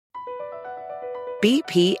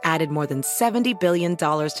BP added more than $70 billion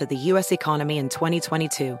to the U.S. economy in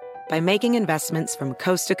 2022 by making investments from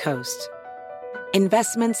coast to coast.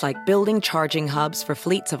 Investments like building charging hubs for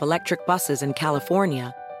fleets of electric buses in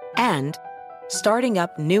California and starting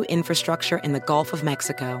up new infrastructure in the Gulf of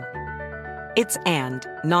Mexico. It's and,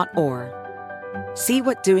 not or. See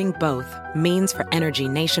what doing both means for energy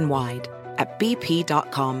nationwide at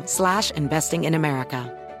bp.com/investing in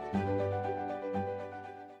America.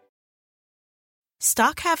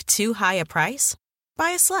 Stock have too high a price?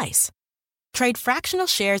 Buy a slice. Trade fractional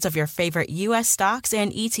shares of your favorite U.S. stocks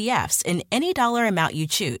and ETFs in any dollar amount you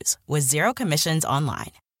choose with zero commissions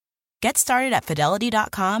online. Get started at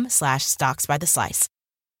Fidelity.com/stocks by the slice.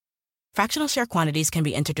 Fractional share quantities can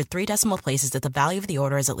be entered to 3 decimal places if the value of the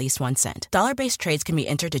order is at least 1 cent. Dollar-based trades can be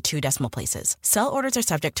entered to 2 decimal places. Sell orders are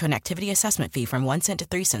subject to an activity assessment fee from 1 cent to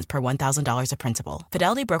 3 cents per $1,000 of principal.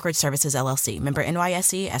 Fidelity Brokerage Services, LLC. Member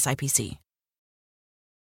NYSE, SIPC.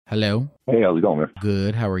 Hello. Hey, how's it going, man?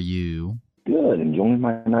 Good. How are you? Good. Enjoying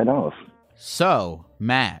my night off. So,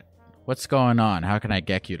 Matt, what's going on? How can I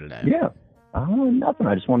get you today? Yeah. Nothing.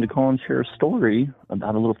 I just wanted to call and share a story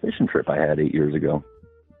about a little fishing trip I had 8 years ago.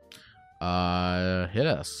 Hit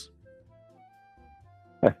us.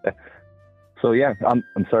 So, yeah, I'm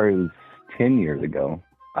sorry. It was 10 years ago.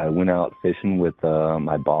 I went out fishing with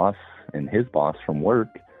my boss and his boss from work,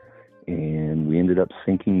 and we ended up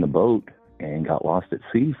sinking the boat and got lost at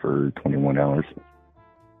sea for 21 hours.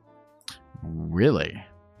 Really?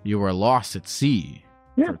 You were lost at sea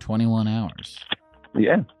for 21 hours?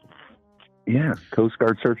 Yeah. Yeah. Coast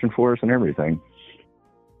Guard searching for us and everything.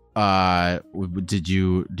 Did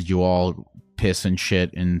you all piss and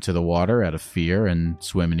shit into the water out of fear and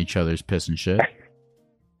swim in each other's piss and shit?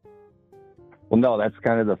 Well, no, that's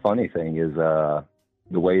kind of the funny thing is the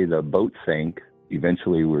way the boat sank,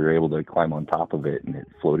 eventually we were able to climb on top of it and it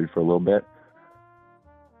floated for a little bit.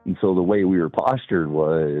 And so the way we were postured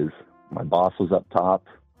was my boss was up top,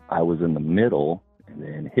 I was in the middle, and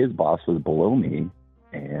then his boss was below me,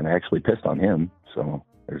 and I actually pissed on him. So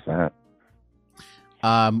there's that.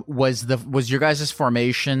 Was your guys'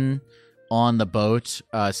 formation on the boat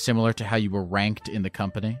similar to how you were ranked in the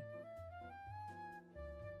company?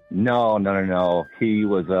 No. He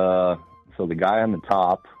was so the guy on the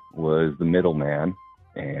top was the middleman,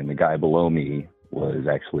 and the guy below me was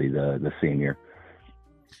actually the senior.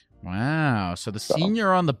 Wow. So the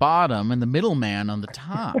senior on the bottom and the middleman on the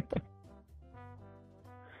top.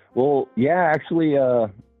 Well, yeah, actually,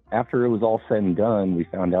 after it was all said and done, we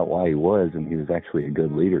found out why he was, and he was actually a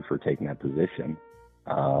good leader for taking that position.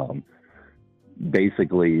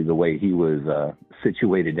 Basically, the way he was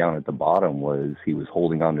situated down at the bottom was he was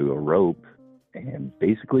holding onto a rope and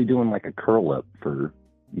basically doing like a curl up for,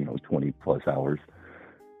 20 plus hours.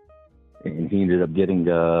 And he ended up getting,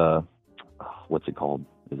 what's it called?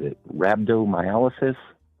 Is it rhabdomyolysis?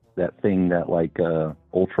 That thing that like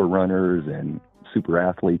ultra runners and super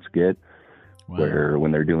athletes get, where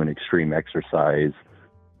when they're doing extreme exercise,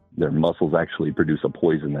 their muscles actually produce a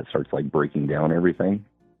poison that starts like breaking down everything.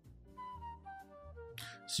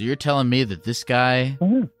 So you're telling me that this guy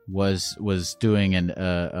was doing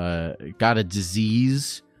got a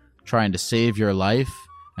disease trying to save your life,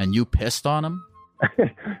 and you pissed on him?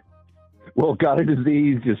 Well, got a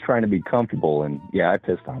disease just trying to be comfortable, and yeah, I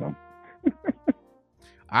pissed on him.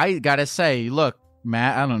 I gotta say, look,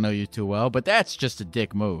 Matt, I don't know you too well, but that's just a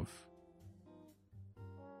dick move.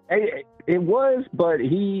 Hey, it was, but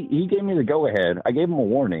he gave me the go-ahead. I gave him a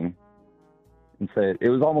warning and said, it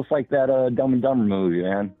was almost like that Dumb and Dumber movie,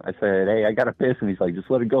 man. I said, hey, I got to piss, and he's like, just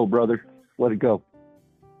let it go, brother. Let it go.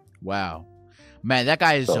 Wow. Man, that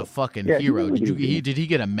guy is a fucking hero. Did he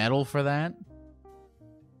get a medal for that?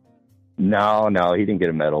 No, he didn't get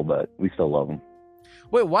a medal, but we still love him.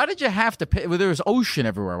 Wait, why did you have to piss? Well, there was ocean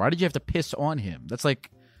everywhere. Why did you have to piss on him? That's like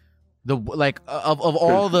of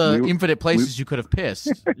all the infinite places you could have pissed,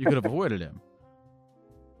 you could have avoided him.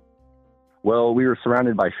 Well, we were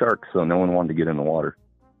surrounded by sharks, so no one wanted to get in the water.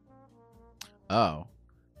 Oh.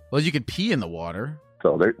 Well, you could pee in the water.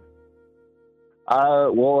 So there.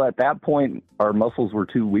 Well, at that point, our muscles were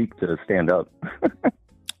too weak to stand up.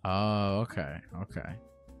 Oh, okay.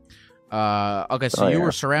 So you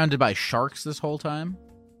were surrounded by sharks this whole time?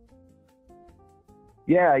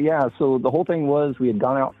 Yeah. So the whole thing was we had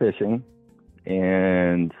gone out fishing,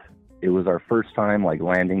 and it was our first time like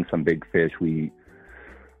landing some big fish. We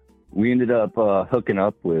ended up hooking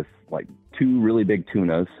up with like 2 really big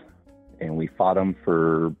tunas, and we fought them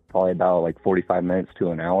for probably about like 45 minutes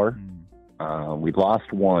to an hour. We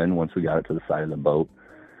lost one once we got it to the side of the boat,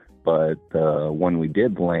 but the one we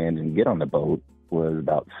did land and get on the boat was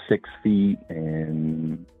about 6 feet,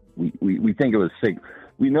 and we think it was 6.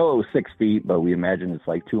 We know it was 6 feet, but we imagine it's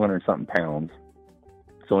like 200 something pounds.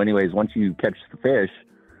 So anyways, once you catch the fish,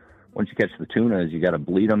 once you catch the tunas, you got to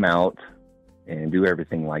bleed them out and do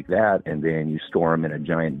everything like that. And then you store them in a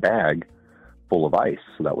giant bag full of ice.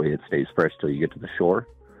 So that way it stays fresh till you get to the shore.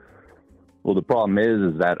 Well, the problem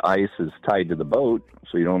is that ice is tied to the boat,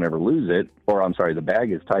 so you don't ever lose it. Or I'm sorry, the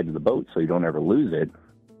bag is tied to the boat, so you don't ever lose it.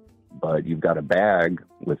 But you've got a bag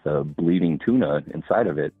with a bleeding tuna inside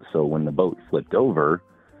of it. So when the boat flipped over,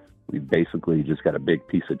 we basically just got a big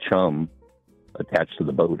piece of chum attached to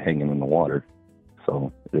the boat hanging in the water.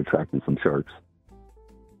 So it attracted some sharks.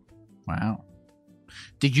 Wow.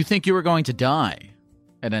 Did you think you were going to die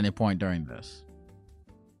at any point during this?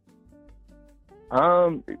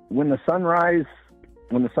 When the sun rose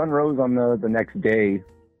on the next day,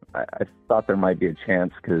 I thought there might be a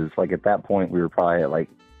chance because, like, at that point we were probably at like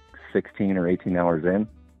 16 or 18 hours in.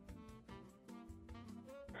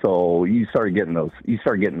 So you start getting those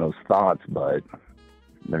thoughts, but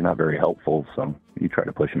they're not very helpful. So you try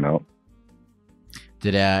to push them out.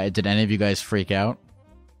 Did any of you guys freak out?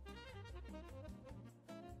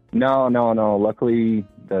 No. Luckily,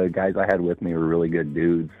 the guys I had with me were really good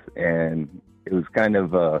dudes, and it was kind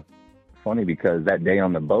of funny because that day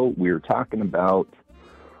on the boat we were talking about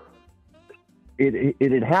it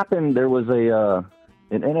had happened. There was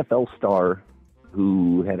an NFL star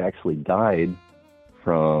who had actually died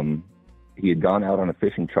from, he had gone out on a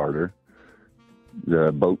fishing charter.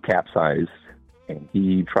 The boat capsized and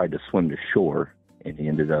he tried to swim to shore and he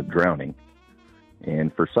ended up drowning.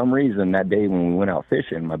 And for some reason that day when we went out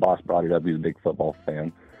fishing, my boss brought it up. He's a big football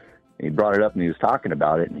fan. And he brought it up and he was talking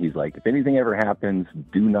about it. And he's like, if anything ever happens,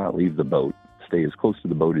 do not leave the boat. Stay as close to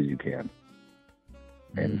the boat as you can.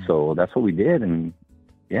 And so that's what we did. And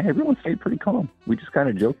yeah, everyone stayed pretty calm. We just kind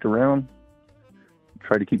of joked around,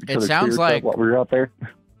 tried to keep each other clear like, while we were out there.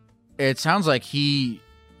 It sounds like he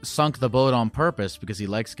sunk the boat on purpose because he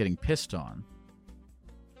likes getting pissed on.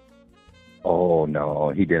 Oh, no,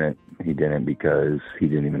 he didn't. He didn't because he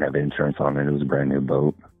didn't even have insurance on it. It was a brand new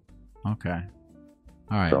boat. Okay.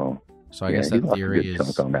 All right. So I yeah, guess that theory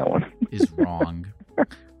is on that one. is wrong.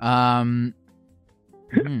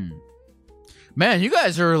 Man, you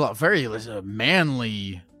guys are very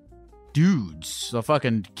manly dudes. So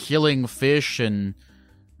fucking killing fish and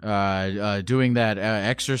doing that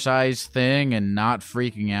exercise thing and not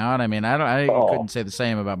freaking out. I mean, I couldn't say the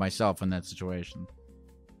same about myself in that situation.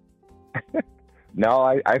 No,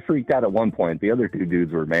 I freaked out at one point. The other two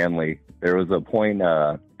dudes were manly. There was a point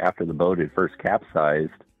after the boat had first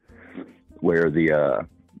capsized where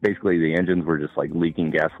basically the engines were just like leaking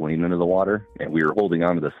gasoline into the water, and we were holding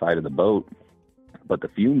on to the side of the boat, but the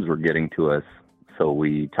fumes were getting to us. So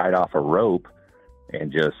we tied off a rope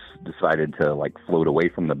and just decided to like float away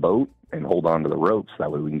from the boat and hold on to the rope so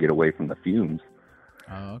that way we can get away from the fumes.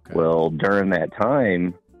 Oh, okay. Well, during that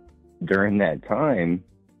time,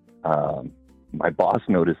 my boss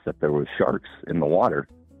noticed that there was sharks in the water,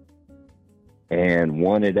 and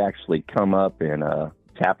one had actually come up and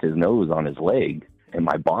tapped his nose on his leg, and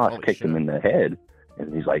my boss kicked him in the head,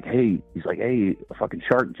 and he's like, hey, a fucking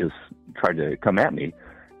shark just tried to come at me.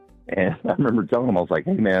 And I remember telling him, I was like,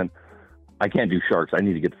 hey man, I can't do sharks. I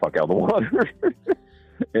need to get the fuck out of the water.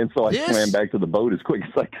 And so I swam back to the boat as quick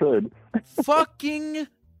as I could. Fucking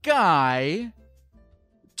guy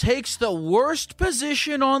takes the worst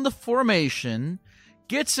position on the formation,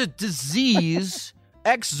 gets a disease,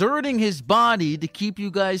 exerting his body to keep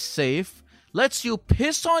you guys safe, lets you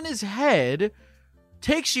piss on his head,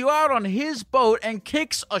 takes you out on his boat, and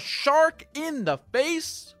kicks a shark in the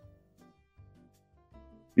face?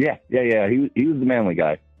 Yeah. He was the manly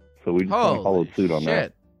guy. So we just kind of followed suit on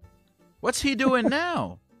that. What's he doing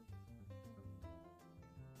now?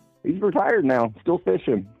 He's retired now, still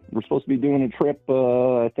fishing. We're supposed to be doing a trip,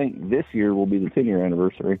 I think this year will be the 10-year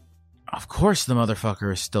anniversary. Of course the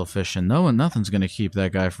motherfucker is still fishing. Nothing's going to keep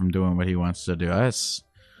that guy from doing what he wants to do. That's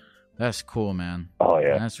cool, man. Oh,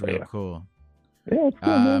 yeah. That's real cool. Yeah, it's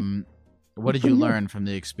cool, man. What did you learn from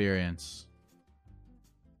the experience?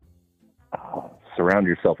 Surround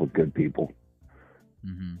yourself with good people.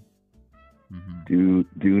 Mm-hmm. Do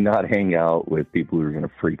not hang out with people who are going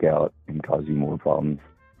to freak out and cause you more problems.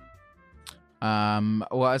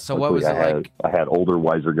 Well, so luckily, what was it like? I had older,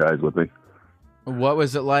 wiser guys with me. What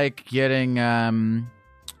was it like getting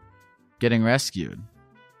rescued?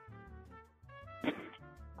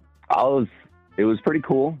 It was pretty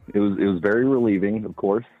cool. It was very relieving, of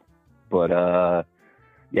course, but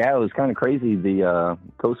yeah, it was kind of crazy. The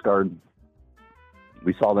Coast Guard,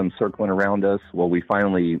 we saw them circling around us. Well, we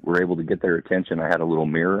finally were able to get their attention. I had a little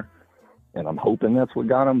mirror, and I'm hoping that's what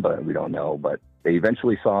got them, but we don't know. But they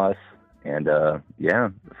eventually saw us. And,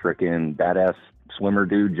 frickin' badass swimmer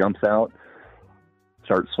dude jumps out,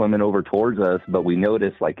 starts swimming over towards us. But we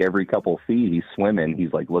notice, like, every couple feet he's swimming,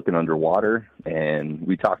 he's, like, looking underwater. And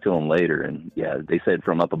we talked to him later. And, yeah, they said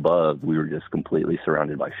from up above, we were just completely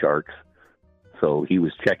surrounded by sharks. So he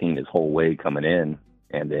was checking his whole way coming in.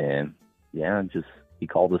 And then, he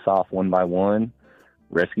called us off one by one.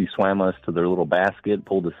 Rescue swam us to their little basket,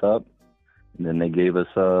 pulled us up. And then they gave us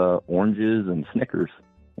oranges and Snickers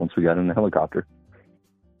once we got in the helicopter.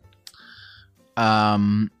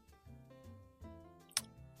 Why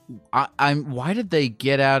did they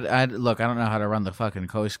get out? Look, I don't know how to run the fucking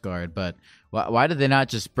Coast Guard, but why did they not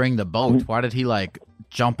just bring the boat? Why did he like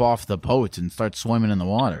jump off the boat and start swimming in the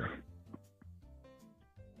water?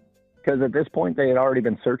 Because at this point they had already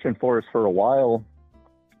been searching for us for a while,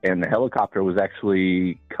 and the helicopter was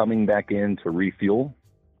actually coming back in to refuel.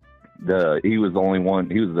 He was the only one.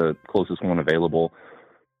 He was the closest one available.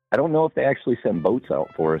 I don't know if they actually sent boats out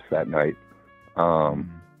for us that night.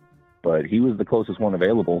 But he was the closest one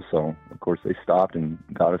available, so of course they stopped and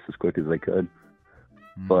got us as quick as they could.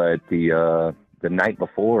 But the night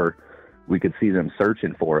before, we could see them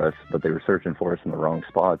searching for us, but they were searching for us in the wrong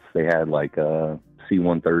spots. They had like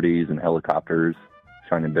C-130s and helicopters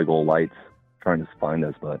shining big old lights trying to find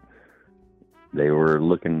us, but they were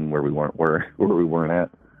looking where we weren't at.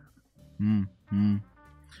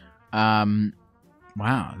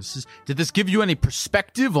 Wow. Did this give you any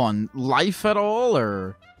perspective on life at all,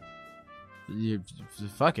 or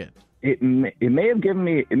fuck it? It may have given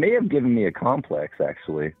me a complex,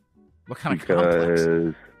 actually. What kind of complex?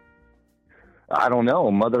 Because I don't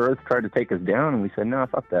know. Mother Earth tried to take us down, and we said, "No,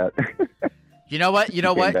 fuck that." You know what?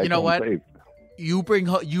 You bring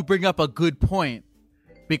up a good point,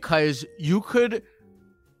 because you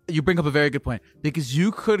bring up a very good point, because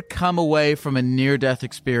you could come away from a near-death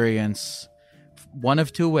experience one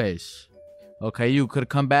of two ways. Okay, you could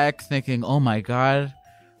come back thinking, "Oh my God,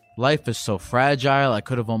 life is so fragile. I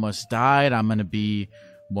could have almost died. I'm going to be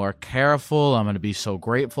more careful. I'm going to be so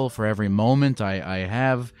grateful for every moment I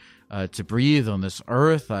have to breathe on this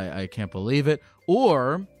earth. I can't believe it."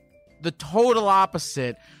 Or the total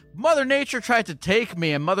opposite. Mother Nature tried to take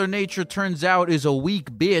me, and Mother Nature turns out is a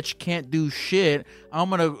weak bitch, can't do shit. I'm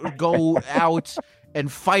going to go out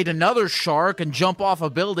and fight another shark and jump off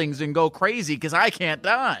of buildings and go crazy because I can't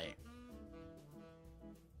die.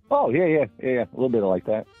 Oh, yeah. A little bit like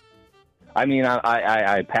that. I mean,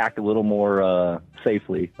 I packed a little more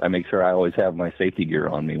safely. I make sure I always have my safety gear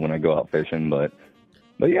on me when I go out fishing, but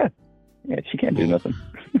yeah, she can't do nothing.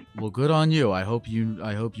 Well, good on you. I hope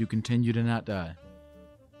you continue to not die.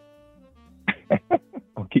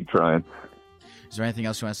 I'll keep trying. Is there anything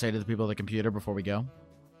else you want to say to the people at the computer before we go?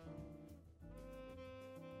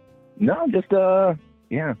 No, just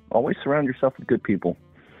always surround yourself with good people.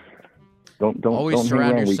 Don't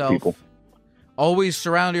surround weak yourself. People. Always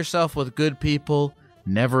surround yourself with good people.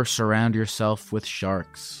 Never surround yourself with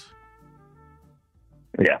sharks.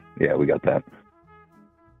 Yeah, we got that.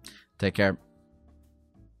 Take care.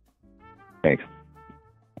 Thanks.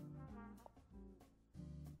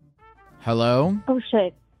 Hello? Oh,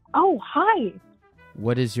 shit. Oh, hi.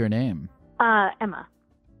 What is your name? Emma.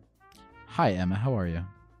 Hi, Emma. How are you?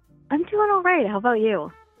 I'm doing all right. How about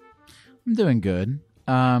you? I'm doing good.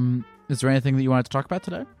 Is there anything that you wanted to talk about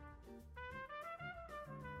today?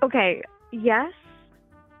 Okay, yes,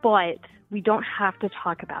 but we don't have to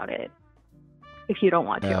talk about it if you don't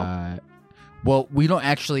want to. Well, we don't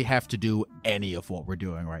actually have to do any of what we're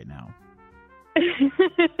doing right now.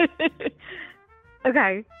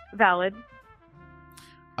 Okay, valid.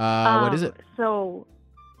 What is it? So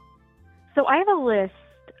I have a list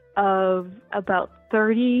of about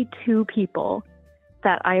 32 people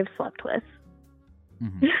that I have slept with.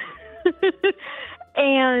 Mm-hmm.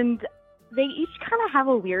 And they each kind of have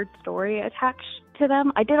a weird story attached to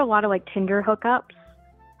them. I did a lot of like Tinder hookups.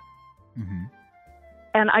 Mm-hmm.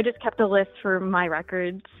 And I just kept a list for my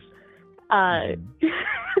records. And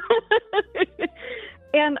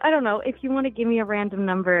I don't know, if you want to give me a random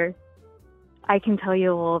number, I can tell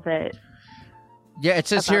you a little bit. Yeah, it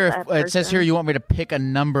says here. It says here you want me to pick a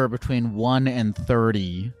number between 1 and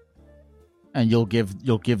 30, and you'll give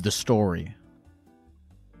the story.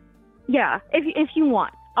 Yeah, if you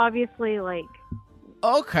want. Obviously, like.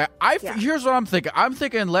 Okay, here's what I'm thinking. I'm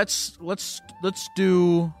thinking let's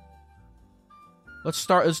do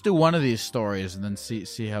one of these stories and then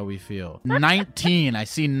see how we feel. 19. I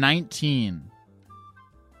see 19.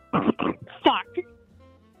 Fuck.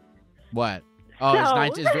 What? Oh, So-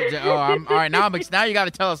 it's 19. All right. Now you got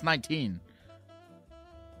to tell us 19.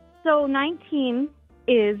 So 19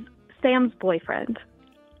 is Sam's boyfriend.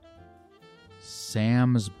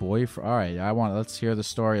 Sam's boyfriend. All right, let's hear the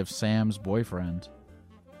story of Sam's boyfriend.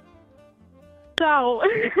 So,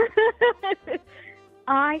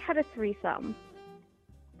 I had a threesome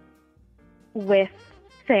with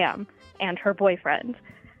Sam and her boyfriend.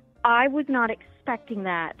 I was not expecting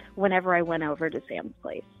that whenever I went over to Sam's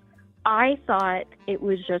place. I thought it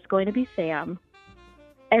was just going to be Sam,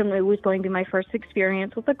 and it was going to be my first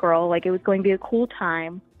experience with a girl. Like, it was going to be a cool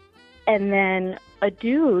time. And then a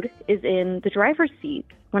dude is in the driver's seat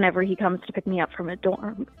whenever he comes to pick me up from a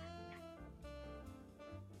dorm.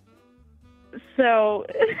 So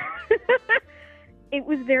it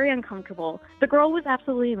was very uncomfortable. The girl was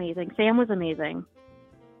absolutely amazing. Sam was amazing.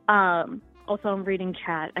 Also, I'm reading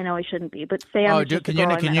chat. I know I shouldn't be, but Sam. Oh, dude, can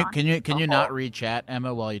you not read chat,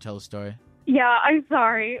 Emma, while you tell the story? Yeah, I'm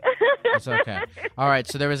sorry. It's okay. All right,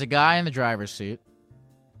 so there was a guy in the driver's seat,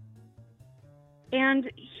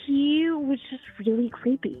 and he was just really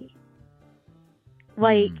creepy.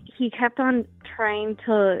 Like, he kept on trying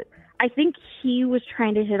to. I think he was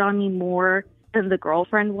trying to hit on me more than the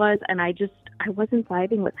girlfriend was, and I wasn't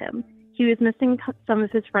vibing with him. He was missing some of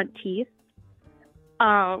his front teeth.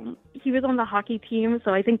 He was on the hockey team,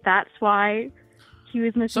 so I think that's why he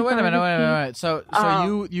was missing. So wait a minute. So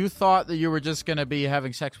you thought that you were just going to be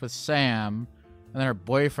having sex with Sam, and then her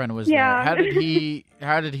boyfriend was there. How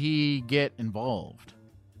did he get involved?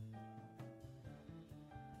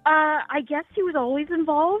 I guess he was always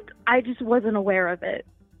involved. I just wasn't aware of it.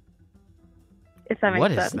 If that makes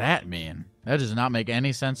sense. What does that mean? That does not make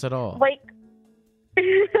any sense at all.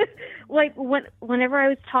 Like, whenever I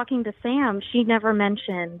was talking to Sam, she never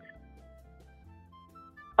mentioned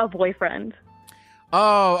a boyfriend.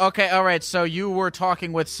 Oh, okay, all right. So you were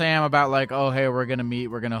talking with Sam about, like, oh, hey, we're gonna meet,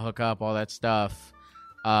 we're gonna hook up, all that stuff.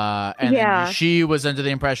 And then she was under the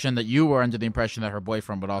impression that you were under the impression that her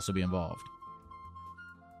boyfriend would also be involved.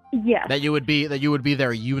 Yes. That you would be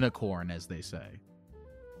their unicorn, as they say.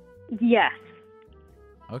 Yes.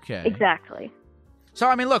 Okay. Exactly. So,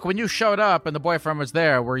 I mean, look, when you showed up and the boyfriend was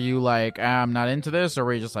there, were you like, I'm not into this? Or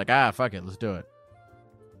were you just like, fuck it, let's do it?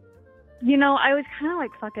 You know, I was kind of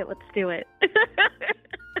like, fuck it, let's do it.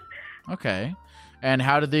 Okay. And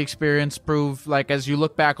how did the experience prove, like, as you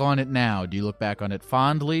look back on it now? Do you look back on it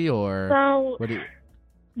fondly, or...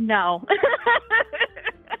 No.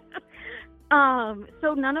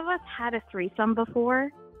 So none of us had a threesome before.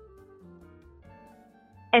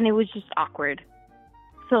 And it was just awkward.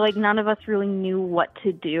 So, like, none of us really knew what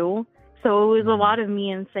to do. So it was a lot of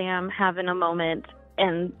me and Sam having a moment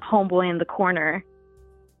and homeboy in the corner.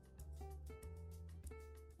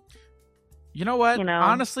 You know what?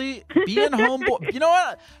 Honestly, being homeboy... You know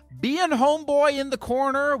what? Being homeboy in the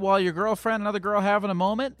corner while your girlfriend and another girl having a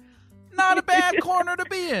moment, not a bad corner to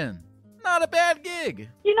be in. Not a bad gig.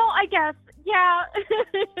 I guess, yeah.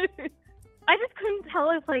 I just couldn't tell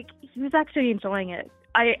if, like, he was actually enjoying it.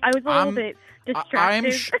 I was a little bit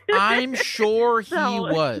distracted. I'm sure he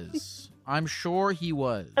was. I'm sure he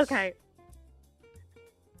was. Okay.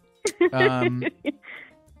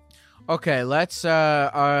 Okay, let's all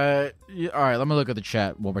right, let me look at the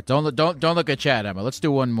chat. Don't look at chat, Emma. Let's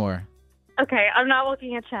do one more. Okay, I'm not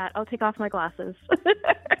looking at chat. I'll take off my glasses.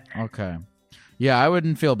 Okay. Yeah, I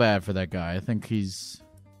wouldn't feel bad for that guy. I think he's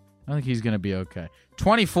going to be okay.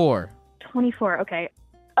 24. 24, okay.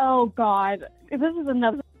 Oh, God. This is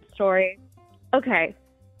another story. Okay.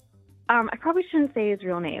 I probably shouldn't say his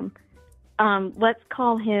real name. Let's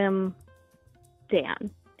call him Dan.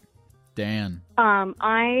 Dan.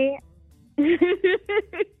 I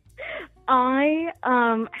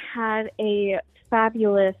had a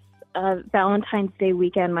fabulous Valentine's Day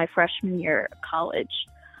weekend my freshman year of college.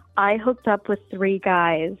 I hooked up with 3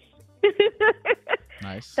 guys.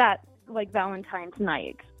 Nice. That, like, Valentine's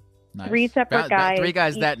night. Nice. 3 separate guys. 3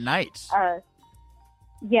 guys that night.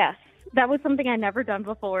 Yes. That was something I'd never done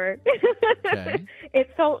before. Okay.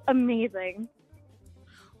 It felt amazing.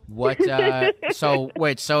 What,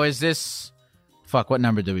 so is this, what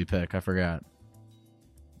number did we pick? I forgot.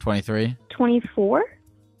 23? 24?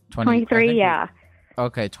 23, yeah.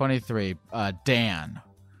 Okay, 23. Dan.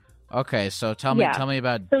 Okay, so tell me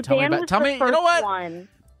about, so tell Dan me about, tell me, you know what? One.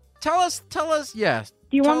 Tell us, yes.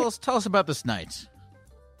 Tell us about this night.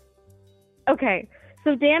 Okay,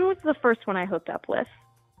 so Dan was the first one I hooked up with.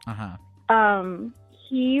 Uh-huh.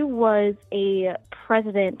 He was a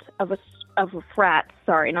president of a frat.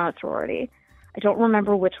 Sorry, not a sorority. I don't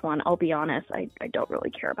remember which one. I'll be honest. I don't really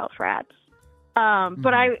care about frats.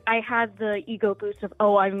 But I had the ego boost of,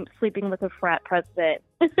 I'm sleeping with a frat president.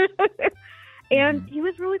 And he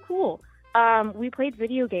was really cool. We played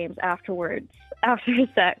video games afterwards, after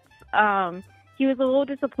sex. he was a little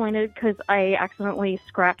disappointed because I accidentally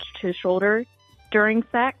scratched his shoulder during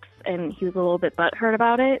sex, and he was a little bit butthurt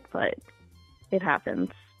about it, but it happens.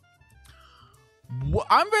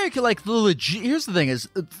 I'm very like the legit. Here's the thing: is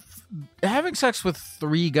having sex with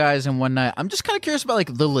 3 guys in one night. I'm just kind of curious about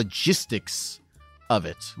like the logistics of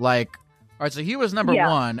it. Like, all right, so he was number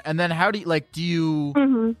 1, and then how do you like? Do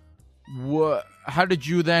you? How did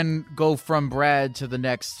you then go from Brad to the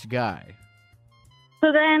next guy?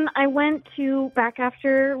 So then I went back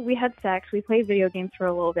after we had sex. We played video games for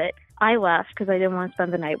a little bit. I left because I didn't want to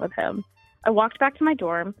spend the night with him. I walked back to my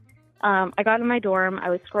dorm. I got in my dorm. I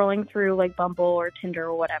was scrolling through like Bumble or Tinder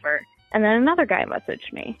or whatever. And then another guy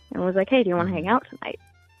messaged me and was like, hey, do you want to hang out tonight?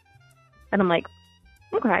 And I'm like,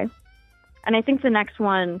 okay. And I think the next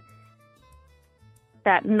one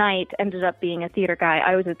that night ended up being a theater guy.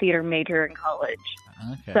 I was a theater major in college.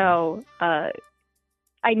 Okay. So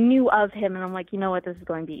I knew of him, and I'm like, you know what, this is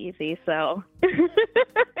going to be easy. So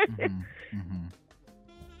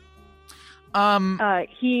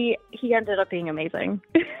he ended up being amazing.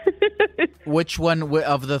 Which one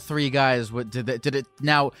of the 3 guys did it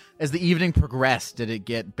now, as the evening progressed, did it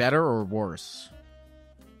get better or worse?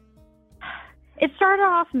 It started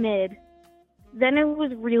off mid, then it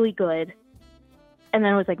was really good, and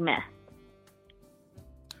then it was like meh.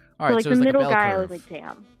 All right, so like so the it was middle like a bell guy, curve. I was like,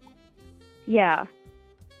 damn. Yeah.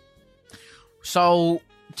 So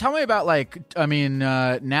tell me about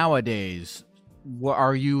nowadays.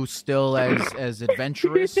 Are you still as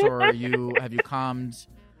adventurous, or have you calmed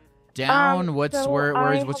down? What's so your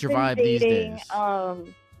vibe these days?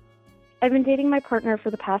 I've been dating my partner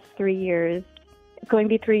for the past 3 years. It's going to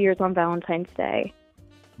be 3 years on Valentine's Day.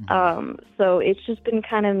 So it's just been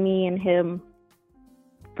kind of me and him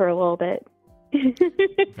for a little bit.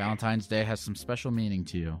 Valentine's Day has some special meaning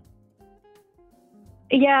to you.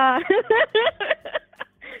 Yeah.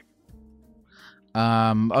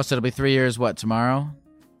 So it'll be 3 years. What, tomorrow?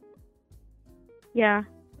 Yeah.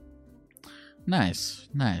 Nice.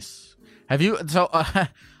 Have you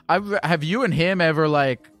have you and him ever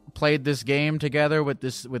like played this game together with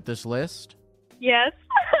this list? Yes.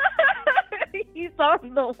 He's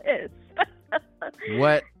on the list.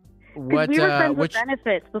 What We were friends which with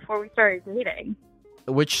benefits before we started dating.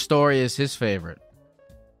 which story is his favorite?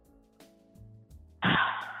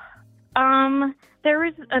 There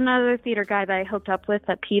was another theater guy that I hooked up with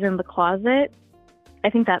that peed in the closet.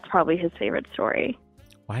 I think that's probably his favorite story.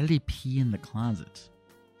 Why did he pee in the closet?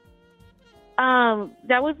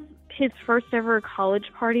 That was his first ever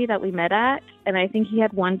college party that we met at, and I think he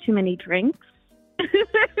had one too many drinks.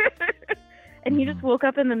 And he just woke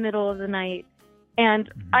up in the middle of the night,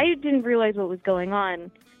 and I didn't realize what was going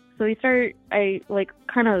on. So I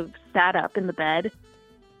kind of sat up in the bed,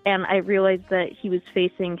 and I realized that he was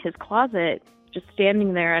facing his closet, just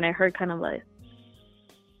standing there, and I heard kind of like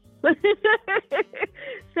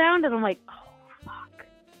sound, and I'm like, oh fuck.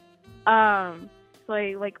 So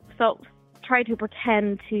I tried to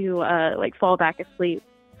pretend to fall back asleep,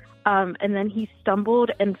 and then he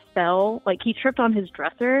stumbled and fell. Like, he tripped on his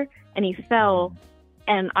dresser and he fell,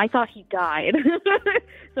 and I thought he died.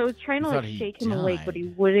 So I was trying to shake him awake, but he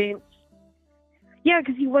wouldn't. Yeah,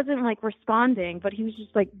 because he wasn't responding, but he was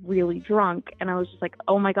just really drunk, and I was just like,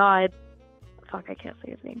 oh my god. Fuck, I can't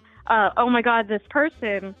say his name. Oh my god, this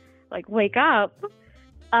person, wake up.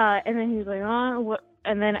 And then he was like, oh, what?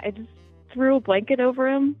 And then I just threw a blanket over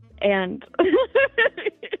him, and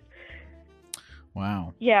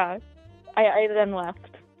wow. Yeah, I then left.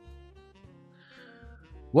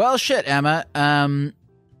 Well, shit, Emma.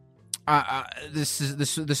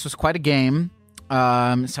 This was quite a game.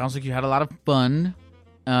 It sounds like you had a lot of fun.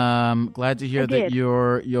 Glad to hear that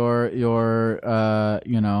you're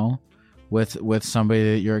with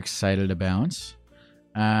somebody that you're excited about.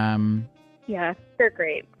 Yeah, they're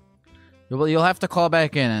great. You'll have to call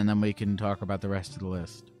back in, and then we can talk about the rest of the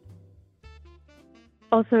list.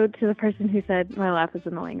 Also, to the person who said my laugh is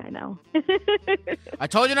annoying, I know. I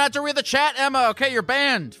told you not to read the chat, Emma. Okay, you're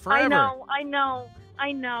banned forever. I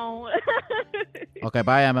know. Okay,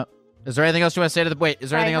 bye, Emma. Is there anything else you want to say to the... Wait, is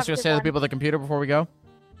there anything else you want to say to the people at the computer before we go?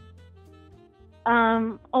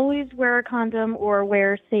 Always wear a condom or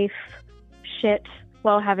wear safe shit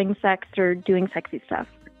while having sex or doing sexy stuff.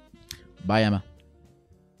 Bye, Emma.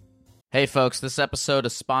 Hey, folks, this episode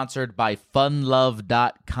is sponsored by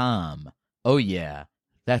funlove.com. Oh, yeah,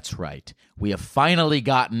 that's right. We have finally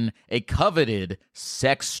gotten a coveted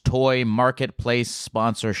sex toy marketplace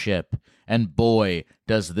sponsorship. And boy,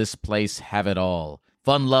 does this place have it all.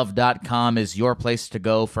 Funlove.com is your place to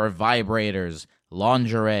go for vibrators,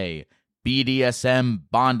 lingerie, BDSM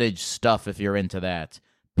bondage stuff if you're into that,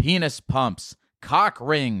 penis pumps, cock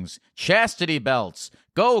rings, chastity belts.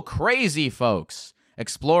 Go crazy, folks.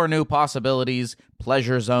 Explore new possibilities,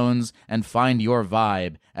 pleasure zones, and find your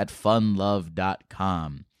vibe at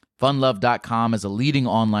funlove.com. Funlove.com is a leading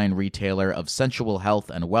online retailer of sensual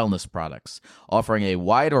health and wellness products, offering a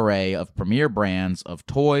wide array of premier brands of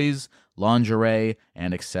toys, lingerie,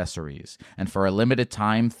 and accessories. And for a limited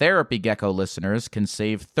time, Therapy Gecko listeners can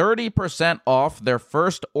save 30% off their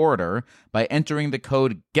first order by entering the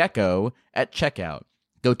code GECKO at checkout.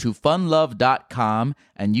 Go to funlove.com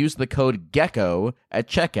and use the code GECKO at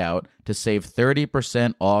checkout to save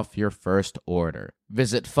 30% off your first order.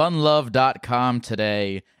 Visit funlove.com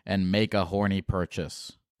today and make a horny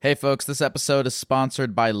purchase. Hey folks, this episode is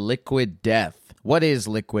sponsored by Liquid Death. What is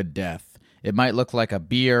Liquid Death? It might look like a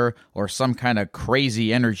beer or some kind of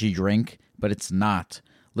crazy energy drink, but it's not.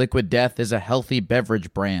 Liquid Death is a healthy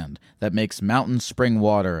beverage brand that makes mountain spring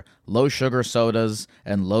water, low-sugar sodas,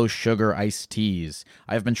 and low-sugar iced teas.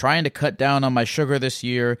 I've been trying to cut down on my sugar this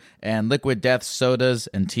year, and Liquid Death sodas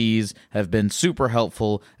and teas have been super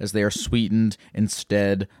helpful as they are sweetened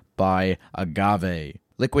instead by agave.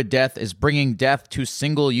 Liquid Death is bringing death to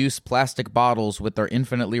single-use plastic bottles with their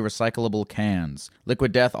infinitely recyclable cans.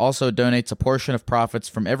 Liquid Death also donates a portion of profits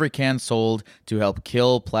from every can sold to help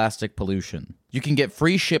kill plastic pollution. You can get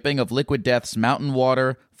free shipping of Liquid Death's mountain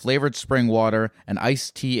water, flavored spring water, and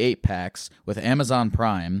iced tea 8-packs with Amazon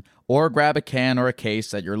Prime, or grab a can or a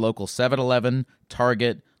case at your local 7-Eleven,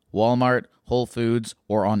 Target, Walmart, Whole Foods,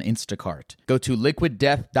 or on Instacart. Go to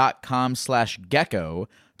liquiddeath.com/gecko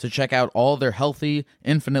to check out all their healthy,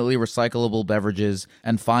 infinitely recyclable beverages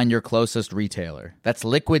and find your closest retailer. That's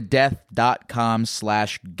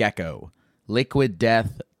liquiddeath.com/gecko.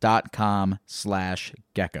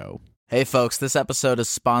 liquiddeath.com/gecko. Hey folks, this episode is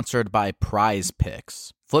sponsored by Prize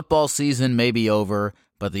Picks. Football season may be over,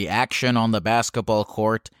 but the action on the basketball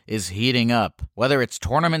court is heating up. Whether it's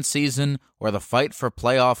tournament season or the fight for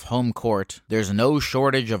playoff home court, there's no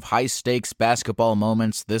shortage of high-stakes basketball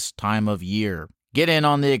moments this time of year. Get in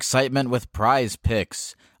on the excitement with Prize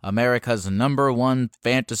Picks, America's #1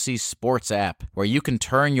 fantasy sports app, where you can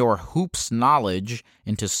turn your hoops knowledge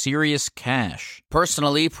into serious cash.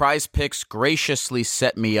 Personally, Prize Picks graciously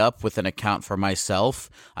set me up with an account for myself.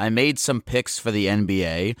 I made some picks for the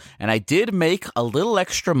NBA, and I did make a little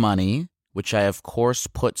extra money, which I of course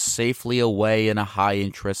put safely away in a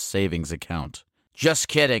high-interest savings account. Just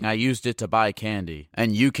kidding, I used it to buy candy.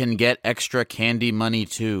 And you can get extra candy money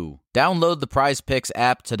too. Download the Prize Picks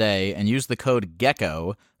app today and use the code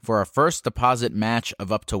GECKO for a first deposit match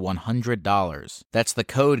of up to $100. That's the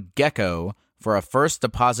code GECKO for a first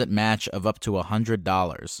deposit match of up to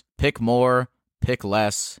 $100. Pick more, pick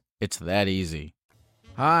less. It's that easy.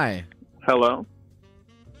 Hi. Hello.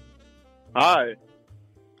 Hi.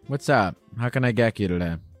 What's up? How can I get you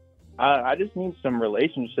today? I just need some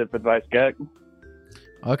relationship advice, Gek.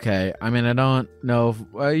 Okay. I mean, I don't know.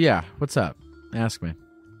 Yeah. What's up? Ask me.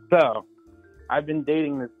 So, I've been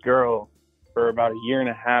dating this girl for about 1.5 years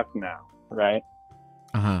now, right?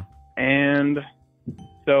 Uh-huh. And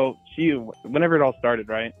so whenever it all started,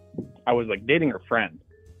 right, I was like dating her friend.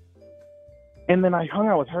 And then I hung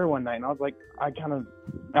out with her one night and I was like, I don't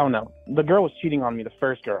know. The girl was cheating on me, the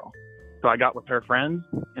first girl. So I got with her friends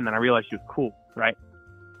and then I realized she was cool, right?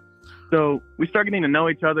 So we start getting to know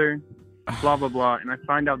each other, blah, blah, blah. And I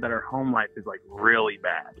find out that her home life is like really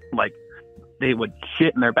bad. Like they would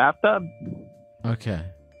shit in their bathtub. Okay.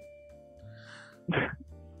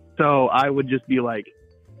 So I was just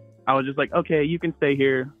like, okay, you can stay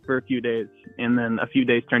here for a few days. And then a few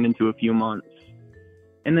days turned into a few months.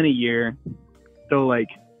 And then a year. So like,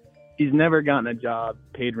 she's never gotten a job,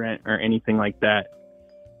 paid rent, or anything like that.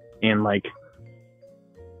 And like,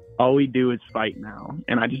 all we do is fight now.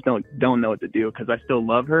 And I just don't know what to do because I still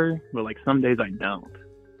love her, but like some days I don't.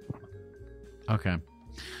 Okay.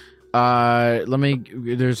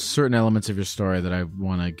 There's certain elements of your story that I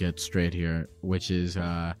want to get straight here, which is,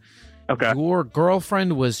 okay. Your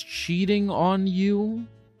girlfriend was cheating on you,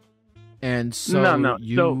 and so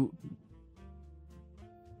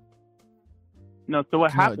So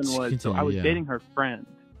what happened was, I was dating her friend.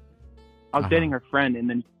 Dating her friend, and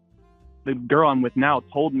then the girl I'm with now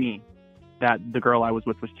told me that the girl I was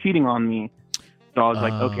with was cheating on me. So I was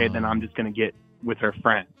like, okay, then I'm just gonna get with her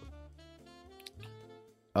friend.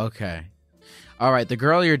 Okay. All right. The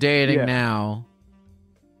girl you're dating now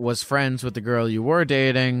was friends with the girl you were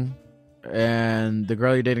dating, and the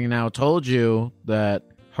girl you're dating now told you that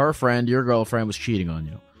her friend, your girlfriend, was cheating on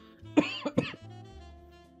you.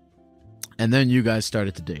 And then you guys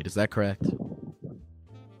started to date. Is that correct?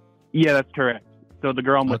 Yeah, that's correct. So the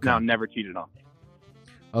girl I'm with now never cheated on me.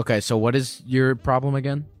 Okay. So what is your problem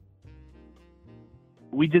again?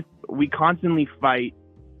 we constantly fight,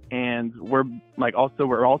 and we're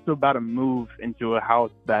also about to move into a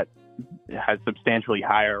house that has substantially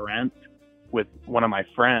higher rent with one of my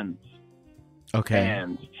friends. Okay.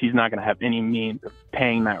 And she's not going to have any means of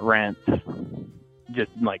paying that rent,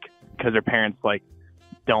 just like because her parents like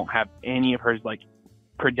don't have any of her like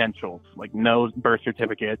credentials, like no birth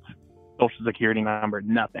certificates, social security number,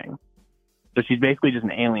 nothing. So she's basically just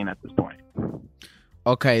an alien at this point.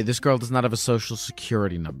 Okay, this girl does not have a social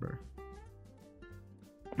security number.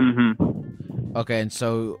 Mm-hmm. Okay, and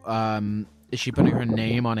so is she putting her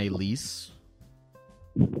name on a lease?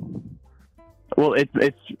 Well,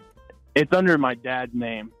 it's under my dad's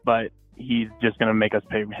name, but he's just going to make us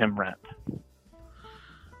pay him rent.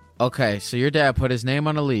 Okay, so your dad put his name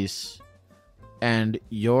on a lease, and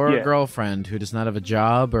your Yeah. girlfriend, who does not have a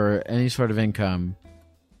job or any sort of income,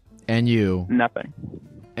 and you Nothing.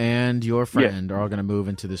 and your friend are all going to move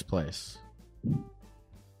into this place.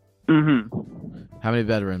 Mm-hmm. How many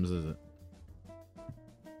bedrooms is it?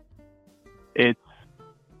 It's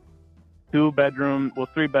 3 bedrooms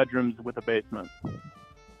with a basement.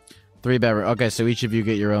 3 bedroom. Okay, so each of you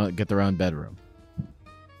get their own bedroom.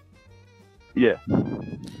 Yeah.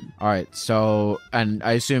 All right. So, and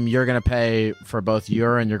I assume you're going to pay for both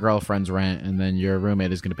your and your girlfriend's rent, and then your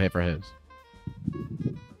roommate is going to pay for his.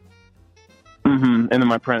 Mm-hmm. And then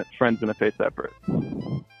my friend's going to pay separate.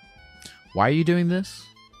 Why are you doing this?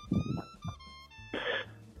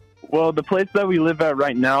 Well, the place that we live at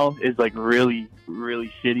right now is like really,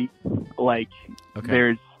 really shitty. Like Okay.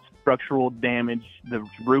 there's structural damage. The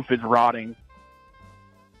roof is rotting.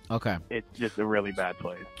 Okay. It's just a really bad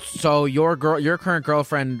place. So your current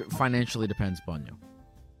girlfriend financially depends upon you,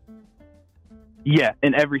 Yeah,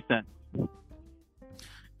 in every sense.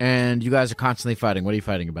 and you guys are constantly fighting. What are you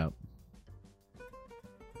fighting about?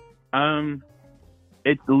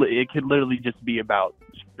 It could literally just be about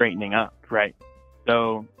straightening up, right?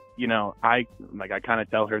 So, I kind of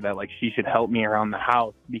tell her that like she should help me around the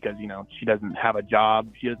house because, she doesn't have a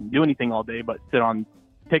job. She doesn't do anything all day but sit on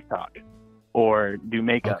TikTok or do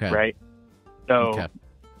makeup, Okay. right? So, Okay.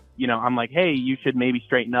 I'm like, hey, you should maybe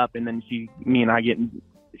straighten up. And then she and I get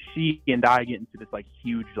into this like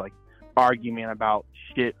huge like argument about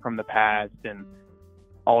shit from the past and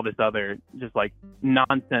all this other just like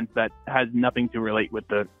nonsense that has nothing to relate with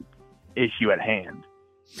the issue at hand.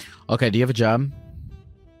 Okay. Do you have a job?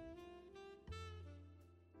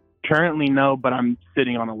 Currently, no, but I'm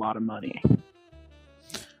sitting on a lot of money.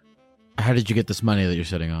 How did you get this money that you're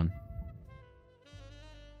sitting on?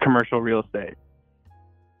 Commercial real estate.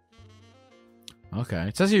 Okay.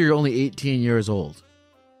 It says here you're only 18 years old.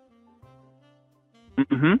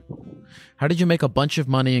 Mm-hmm. How did you make a bunch of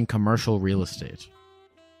money in commercial real estate?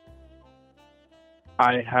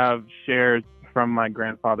 I have shares from my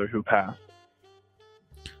grandfather who passed.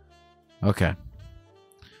 Okay.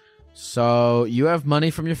 So you have money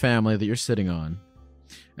from your family that you're sitting on,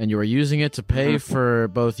 and you are using it to pay for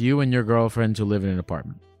both you and your girlfriend to live in an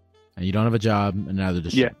apartment. And you don't have a job, and neither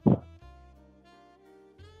does she. Yeah.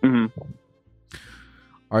 Mm-hmm.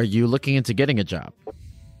 Are you looking into getting a job?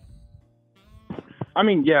 I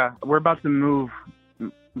mean, yeah, we're about to move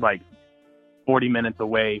like 40 minutes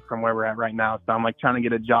away from where we're at right now. So I'm like trying to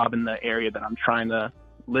get a job in the area that I'm trying to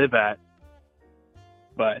live at.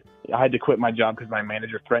 But I had to quit my job because my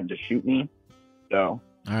manager threatened to shoot me. So.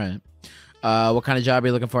 All right. What kind of job are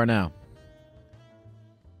you looking for now?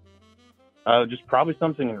 Just probably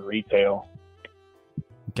something in retail.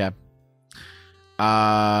 Okay.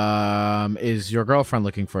 Is your girlfriend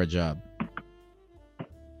looking for a job?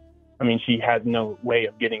 I mean, she has no way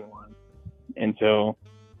of getting one until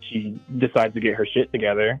she decides to get her shit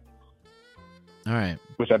together, All right.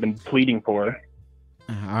 which I've been pleading for.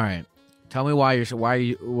 All right. Tell me what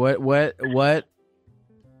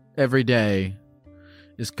every day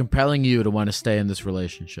is compelling you to want to stay in this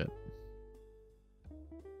relationship?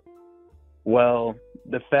 Well,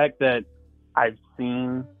 the fact that I've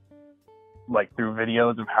seen, like, through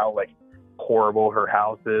videos of how, like, horrible her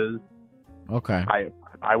house is, Okay.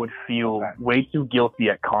 I would feel way too guilty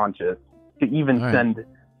at conscience to even All right. send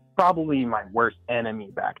probably my worst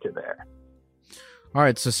enemy back to there. All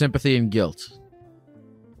right. So sympathy and guilt.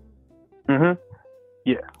 Mm-hmm.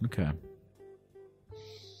 Yeah. Okay.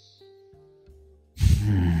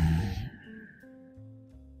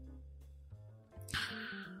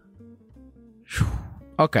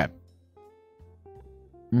 Okay.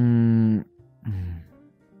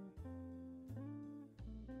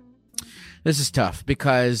 This is tough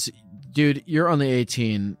because, dude, you're only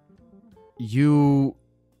 18. You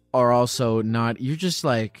are also not, you're just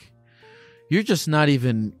not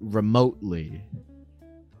even remotely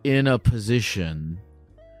in a position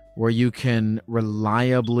where you can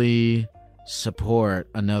reliably support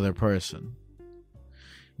another person.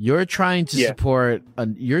 You're trying to support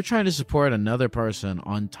another person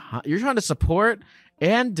on top. You're trying to support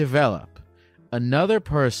and develop another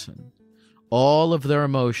person, all of their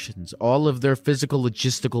emotions, all of their physical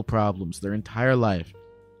logistical problems, their entire life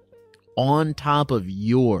on top of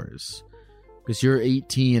yours, because you're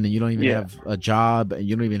 18 and you don't even have a job and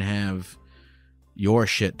you don't even have your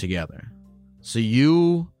shit together. So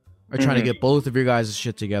you are trying to get both of your guys'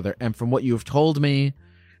 shit together. And from what you've told me,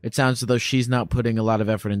 it sounds as though she's not putting a lot of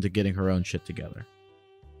effort into getting her own shit together.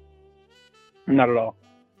 Not at all.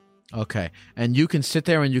 Okay. And you can sit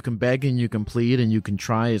there and you can beg and you can plead and you can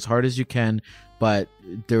try as hard as you can, but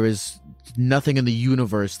there is nothing in the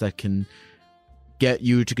universe that can get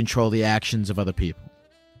you to control the actions of other people.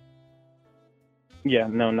 Yeah,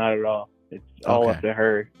 no, not at all. It's all up to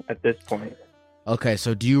her at this point. Okay,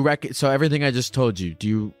 so do you so everything I just told you, do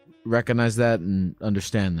you recognize that and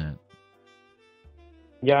understand that?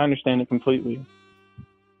 Yeah, I understand it completely.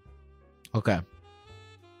 Okay.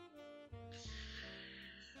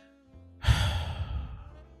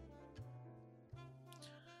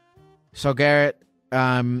 So Garrett,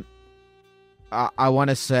 I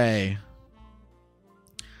want to say,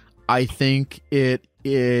 I think it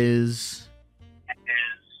is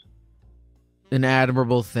an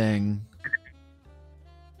admirable thing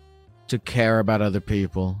to care about other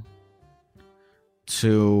people,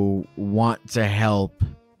 to want to help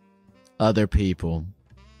other people.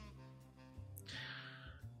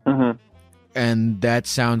 And that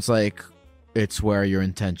sounds like it's where your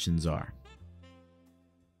intentions are.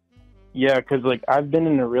 Yeah, because like I've been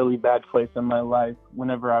in a really bad place in my life.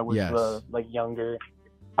 Whenever I was like younger,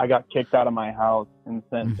 I got kicked out of my house and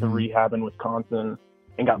sent to rehab in Wisconsin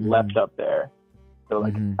and got left up there. So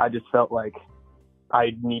like I just felt like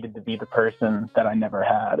I needed to be the person that I never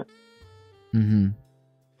had.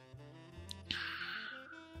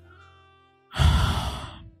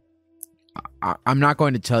 I'm not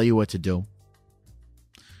going to tell you what to do,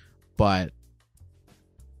 but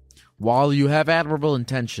while you have admirable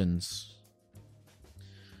intentions,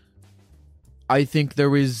 I think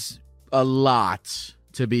there is a lot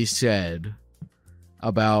to be said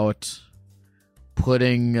about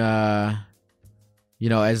putting, as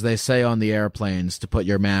they say on the airplanes, to put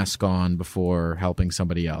your mask on before helping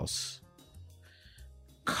somebody else.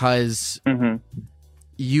 'Cause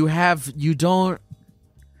you don't,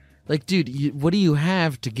 like, dude, what do you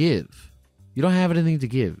have to give? You don't have anything to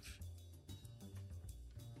give.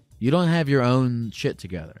 You don't have your own shit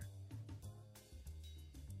together.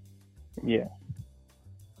 Yeah.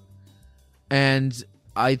 And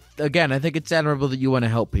I think it's admirable that you want to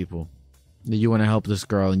help people. That you want to help this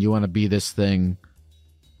girl and you want to be this thing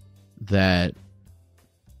that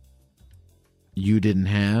you didn't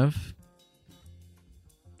have.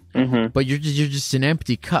 But you're just an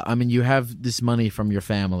empty cup. I mean, you have this money from your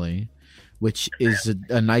family, which is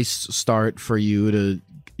a nice start for you to,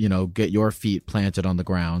 get your feet planted on the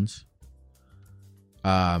ground.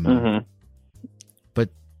 But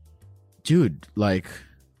dude, like,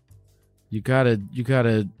 you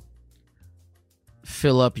gotta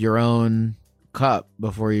fill up your own cup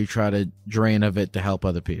before you try to drain of it to help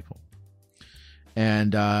other people.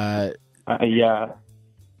 And look,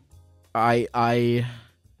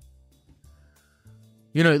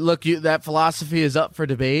 that philosophy is up for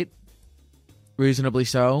debate, reasonably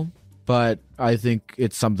so, but I think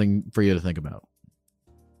it's something for you to think about.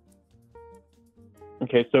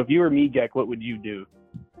 Okay, so if you were me, Gek, what would you do?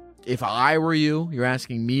 If I were you, you're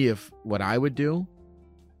asking me what I would do?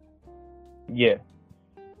 Yeah.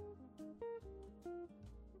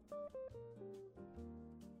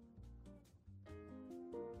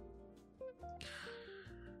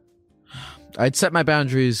 I'd set my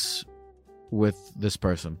boundaries with this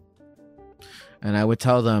person. And I would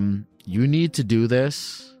tell them, you need to do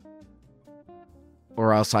this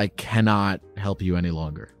or else I cannot help you any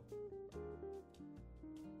longer.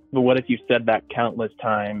 But what if you said that countless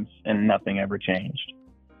times and nothing ever changed?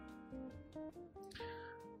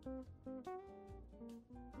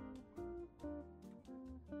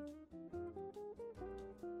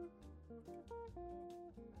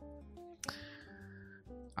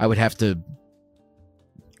 I would have to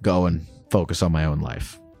go and focus on my own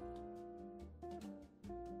life.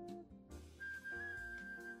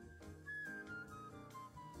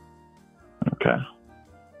 Okay.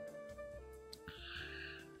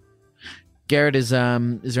 Garrett, is there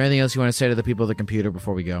anything else you want to say to the people at the computer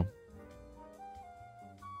before we go?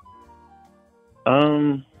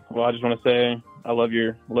 Well, I just want to say I love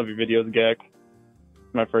your videos, Gek.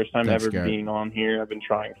 My first time Thanks, ever Garrett. being on here. I've been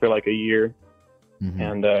trying for like a year. Mm-hmm.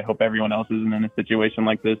 And I hope everyone else isn't in a situation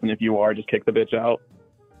like this. And if you are, just kick the bitch out.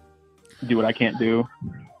 Do what I can't do.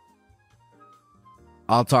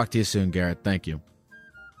 I'll talk to you soon, Garrett. Thank you.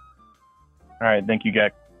 All right. Thank you,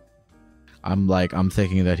 Gek. I'm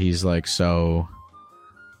thinking that he's like so,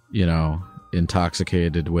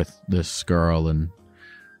 intoxicated with this girl and,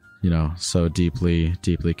 so deeply,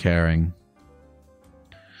 deeply caring.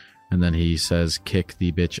 And then he says, kick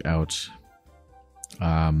the bitch out.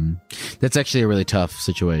 That's actually a really tough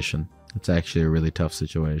situation. It's actually a really tough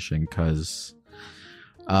situation because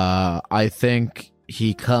I think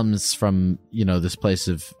he comes from, this place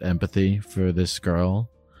of empathy for this girl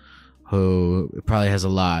who probably has a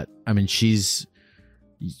lot. I mean, she's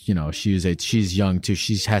young too.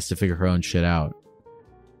 She has to figure her own shit out.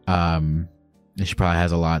 And she probably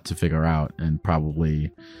has a lot to figure out and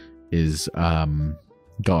probably is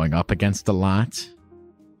going up against a lot.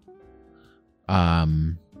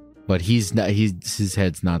 But his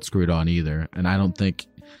head's not screwed on either. And I don't think,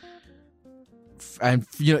 and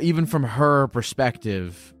even from her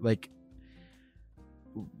perspective, like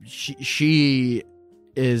she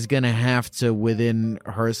is going to have to within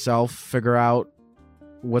herself figure out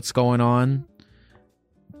what's going on.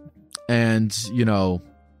 And,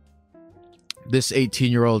 this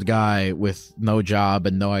 18-year-old guy with no job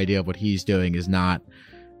and no idea what he's doing is not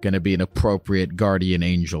going to be an appropriate guardian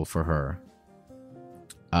angel for her.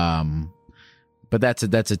 But that's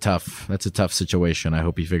a tough situation. I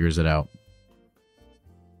hope he figures it out.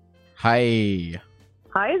 Hi.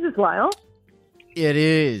 Hi, is this Lyle? It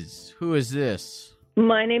is. Who is this?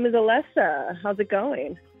 My name is Alessa. How's it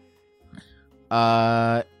going?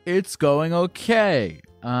 It's going okay.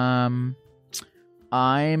 I'm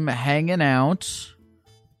hanging out.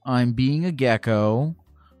 I'm being a gecko.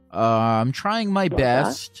 I'm trying my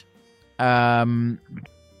best.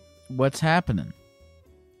 What's happening?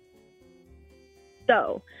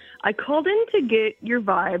 So, I called in to get your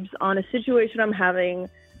vibes on a situation I'm having,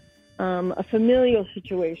 a familial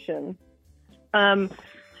situation. I'm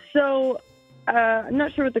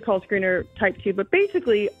not sure what the call screener typed to, but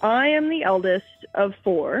basically, I am the eldest of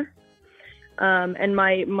 4, and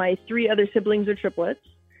my 3 other siblings are triplets.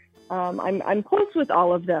 I'm close with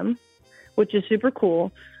all of them, which is super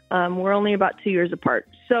cool. We're only about 2 years apart.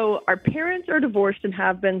 So our parents are divorced and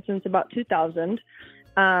have been since about 2000.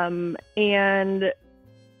 And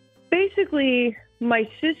basically, my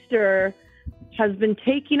sister has been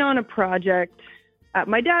taking on a project at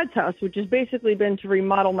my dad's house, which has basically been to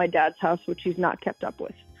remodel my dad's house, which he's not kept up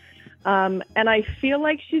with. And I feel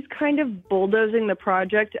like she's kind of bulldozing the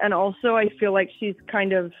project. And also I feel like she's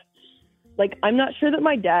kind of like, I'm not sure that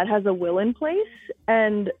my dad has a will in place.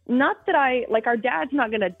 And not that our dad's not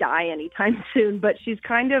going to die anytime soon, but she's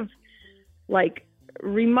kind of like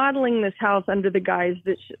remodeling this house under the guise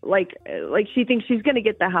that she thinks she's going to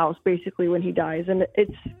get the house basically when he dies. And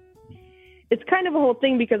it's kind of a whole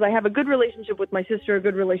thing because I have a good relationship with my sister, a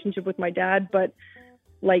good relationship with my dad, but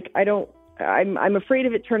I'm afraid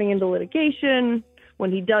of it turning into litigation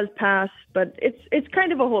when he does pass, but it's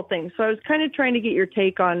kind of a whole thing. So I was kind of trying to get your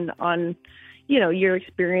take on your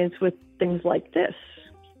experience with things like this.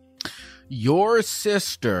 Your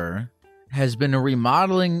sister has been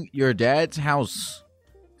remodeling your dad's house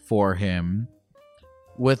for him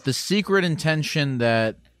with the secret intention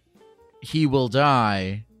that he will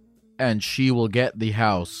die and she will get the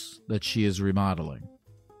house that she is remodeling.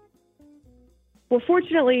 Well,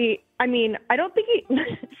 fortunately, I don't think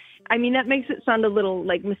that makes it sound a little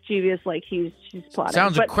like mischievous, like she's plotting.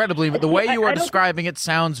 Sounds incredibly, the way you are describing it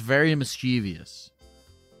sounds very mischievous.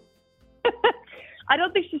 I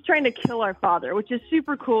don't think she's trying to kill our father, which is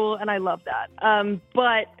super cool, and I love that.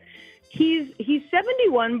 But he's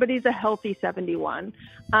 71, but he's a healthy 71.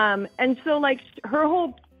 And so like her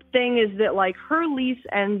whole thing is that like her lease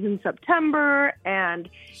ends in September, and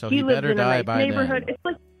so he lives in a nice neighborhood. Then. It's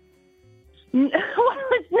like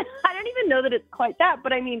I don't even know that it's quite that,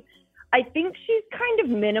 but I think she's kind of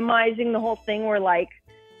minimizing the whole thing where like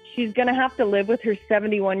she's going to have to live with her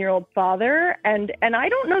 71-year-old father. And I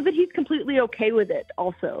don't know that he's completely okay with it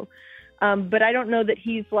also. But I don't know that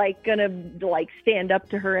he's like going to like stand up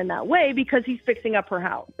to her in that way because he's fixing up her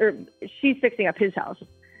house or she's fixing up his house.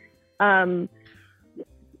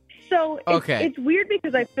 So it's weird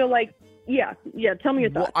because I feel like, yeah. Tell me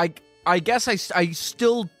your thoughts. Well, I guess I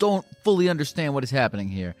still don't fully understand what is happening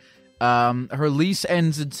here. Her lease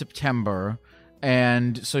ends in September,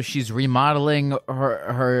 and so she's remodeling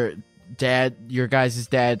your guys'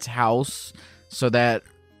 dad's house so that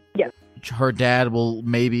her dad will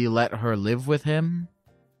maybe let her live with him.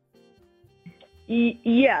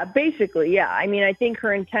 Yeah, basically, yeah. I think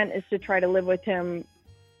her intent is to try to live with him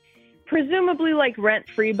presumably like rent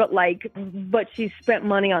free, but she spent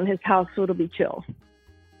money on his house, so it'll be chill.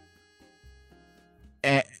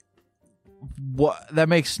 What that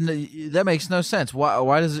makes no sense.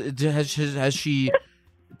 Why does it? Has she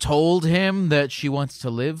told him that she wants to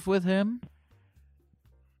live with him?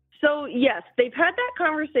 So yes, they've had that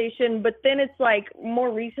conversation, but then it's like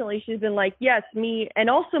more recently she's been like, yes, me and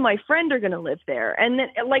also my friend are going to live there. And then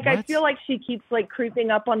like, what? I feel like she keeps like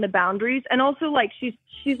creeping up on the boundaries. And also like,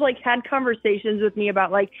 she's like had conversations with me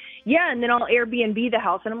about like, yeah, and then I'll Airbnb the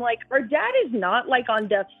house. And I'm like, our dad is not like on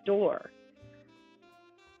death's door.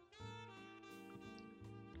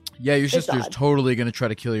 Yeah, your sister's totally going to try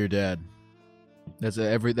to kill your dad. That's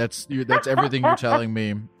everything you're telling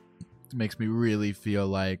me. It makes me really feel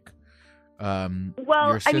like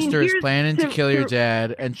your sister is planning to kill your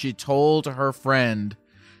dad, and she told her friend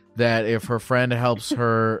that if her friend helps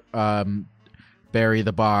her bury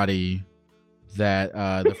the body, that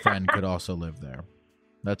the friend could also live there.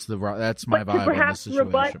 That's my vibe on this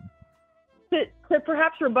situation. To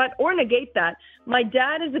perhaps rebut or negate that, my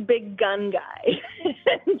dad is a big gun guy.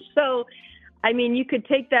 So, I mean, you could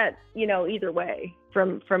take that, either way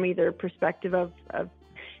from either perspective of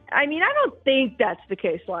I mean, I don't think that's the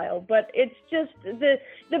case, Lyle, but it's just the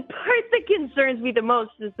part that concerns me the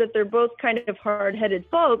most is that they're both kind of hard-headed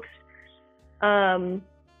folks. And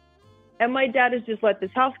my dad has just let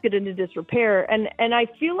this house get into disrepair. And I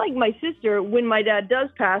feel like my sister, when my dad does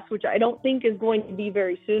pass, which I don't think is going to be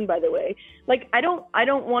very soon, by the way, like I don't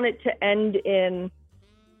want it to end in,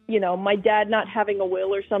 my dad not having a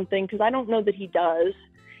will or something, because I don't know that he does.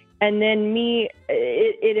 And then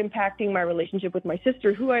it impacting my relationship with my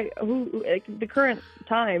sister, who the current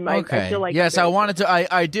time, okay. I feel like. Yes,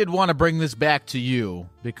 I did want to bring this back to you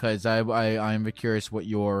because I'm curious what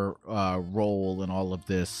your role in all of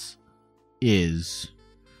this is.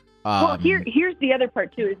 Well, here's the other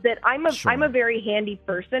part too, is that I'm a very handy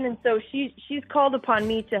person, and so she's called upon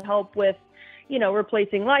me to help with,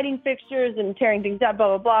 replacing lighting fixtures and tearing things up, blah,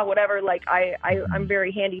 blah, blah, whatever. Like, I'm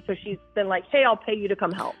very handy. So she's been like, hey, I'll pay you to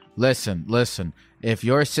come help. Listen. If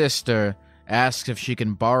your sister asks if she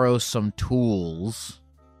can borrow some tools,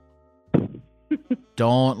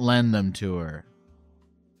 don't lend them to her.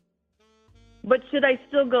 But should I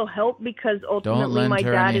still go help because ultimately my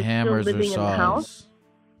dad is still living in the house?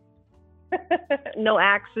 No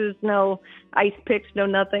axes, no ice picks, no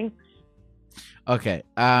nothing. Okay.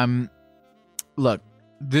 Look,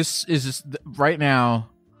 this is right now,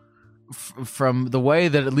 from the way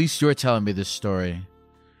that at least you're telling me this story,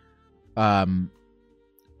 I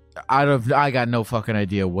got no fucking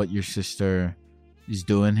idea what your sister is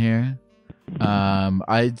doing here.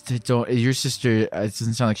 Your sister, it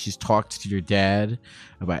doesn't sound like she's talked to your dad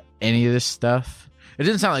about any of this stuff. It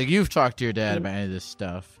doesn't sound like you've talked to your dad about any of this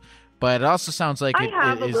stuff, but it also sounds like it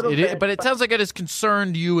sounds like it has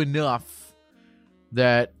concerned you enough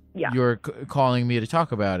that you're calling me to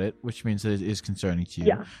talk about it, which means that it is concerning to you.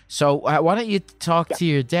 Yeah. So why don't you talk to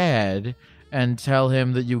your dad and tell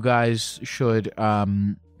him that you guys should,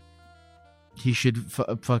 he should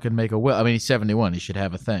fucking make a will. I mean, he's 71. He should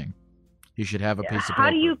have a thing. He should have a piece of paper. How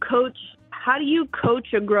do you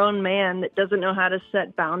coach a grown man that doesn't know how to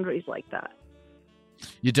set boundaries like that?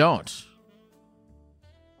 You don't.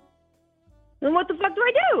 Then what the fuck do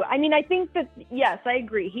I do? I mean, I think that, yes, I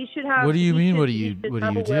agree. He should have... What do you mean, what do you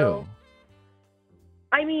do?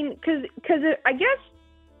 I mean, because I guess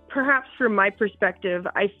perhaps from my perspective,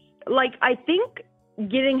 I think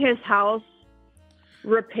getting his house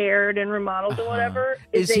repaired and remodeled or whatever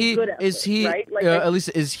is a good effort, right? Like, at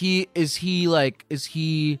least is he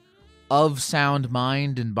of sound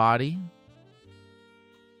mind and body?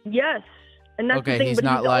 Yes. And that's okay, the thing, he's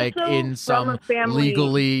not like in some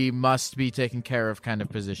legally must be taken care of kind of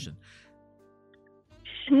position.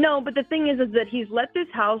 No, but the thing is that he's let this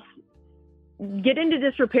house get into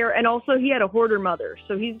disrepair, and also he had a hoarder mother,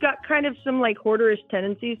 so he's got kind of some like hoarderish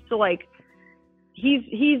tendencies to like. He's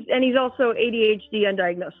also ADHD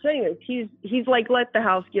undiagnosed. So anyways, he's like let the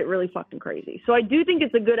house get really fucking crazy. So I do think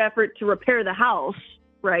it's a good effort to repair the house,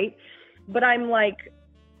 right? But I'm like,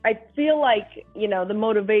 I feel like, the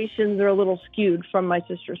motivations are a little skewed from my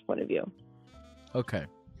sister's point of view. Okay.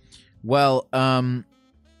 Well, I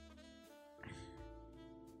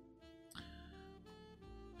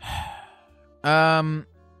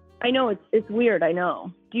know it's weird. I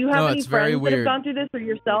know. Do you have any friends that have gone through this, or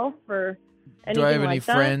yourself, or anything do I have any like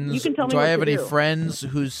friends? That? You can tell me do what I have to any do. friends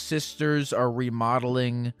whose sisters are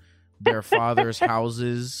remodeling their father's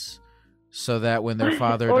houses so that when their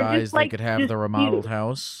father dies, they could have the remodeled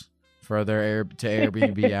house for their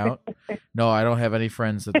Airbnb out? No, I don't have any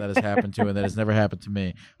friends that has happened to, and that has never happened to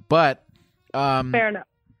me. But fair enough.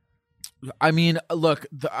 I mean, look,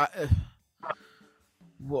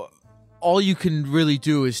 all you can really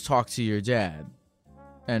do is talk to your dad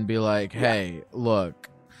and be like, hey, look.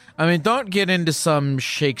 I mean, don't get into some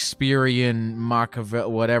Shakespearean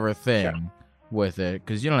Machiavelli whatever thing with it,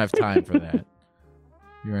 because you don't have time for that.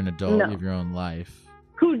 You're an adult. You have your own life.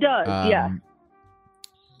 Who does? Yeah.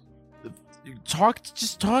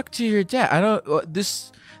 Just talk to your dad.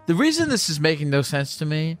 The reason this is making no sense to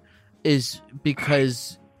me is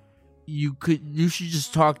because you should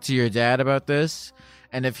just talk to your dad about this,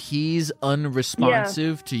 and if he's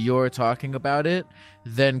unresponsive to your talking about it,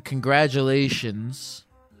 then congratulations.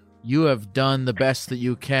 You have done the best that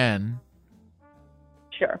you can.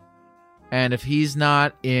 Sure. And if he's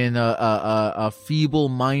not in a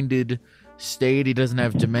feeble-minded state, he doesn't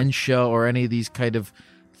have dementia or any of these kind of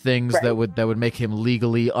things that would make him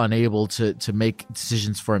legally unable to make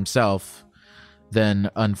decisions for himself, then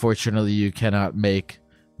unfortunately you cannot make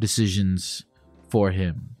decisions for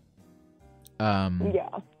him. I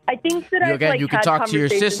think that you could talk to your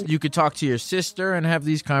sister. You could talk to your sister and have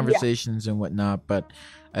these conversations and whatnot. But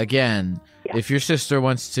again, if your sister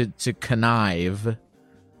wants to connive,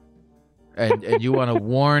 and you want to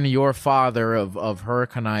warn your father of her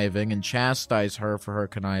conniving and chastise her for her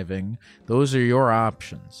conniving, those are your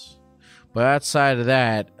options. But outside of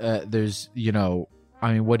that, there's,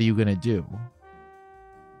 what are you going to do?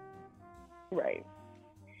 Right.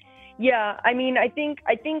 Yeah, I mean, I think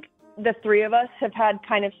the three of us have had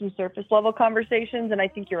kind of some surface level conversations, and I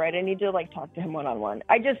think you're right. I need to talk to him one-on-one.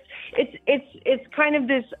 It's kind of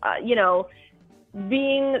this,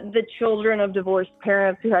 being the children of divorced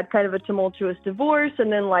parents who had kind of a tumultuous divorce,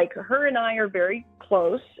 and then her and I are very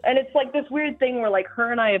close, and it's this weird thing where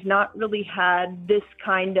her and I have not really had this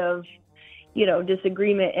kind of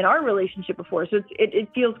disagreement in our relationship before, so it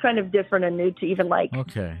feels kind of different and new to even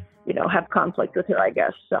have conflict with her, I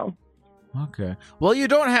guess. So okay, well, you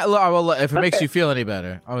don't have. Well, if it makes you feel any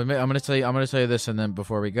better, I'm going to tell you this, and then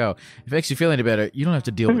before we go, if it makes you feel any better, you don't have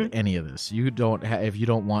to deal with any of this. You don't if you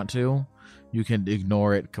don't want to. You can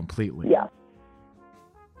ignore it completely. Yeah,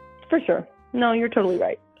 for sure. No, you're totally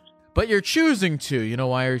right. But you're choosing to. You know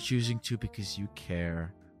why you're choosing to? Because you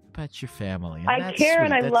care about your family. And I care, sweet.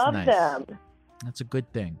 and I That's love nice. them. That's a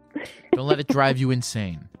good thing. Don't let it drive you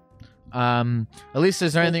insane. Elisa,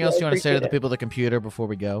 is there anything else you want to say to the people at the computer before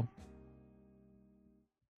we go?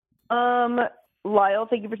 Lyle,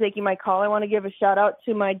 thank you for taking my call. I want to give a shout out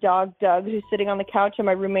to my dog, Doug, who's sitting on the couch, and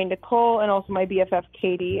my roommate, Nicole, and also my BFF,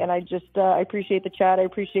 Katie. And I just, I appreciate the chat. I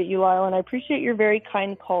appreciate you, Lyle, and I appreciate your very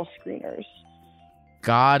kind call screeners.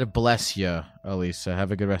 God bless you, Elisa. Have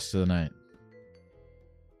a good rest of the night.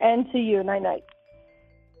 And to you, night-night.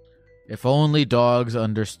 If only dogs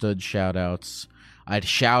understood shout-outs, I'd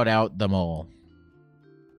shout out them all.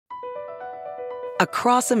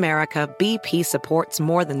 Across America, BP supports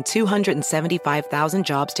more than 275,000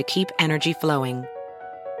 jobs to keep energy flowing.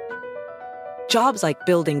 Jobs like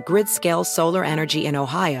building grid-scale solar energy in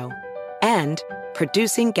Ohio and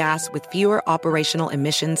producing gas with fewer operational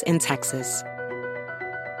emissions in Texas.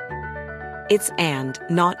 It's and,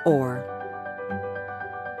 not or.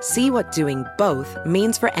 See what doing both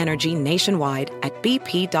means for energy nationwide at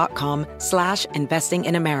bp.com/investing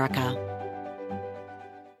in America.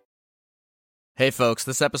 Hey folks,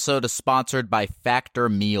 this episode is sponsored by Factor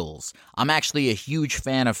Meals. I'm actually a huge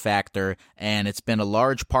fan of Factor, and it's been a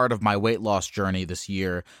large part of my weight loss journey this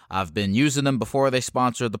year. I've been using them before they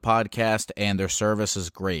sponsored the podcast, and their service is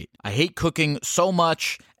great. I hate cooking so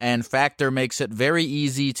much, and Factor makes it very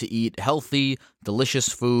easy to eat healthy, delicious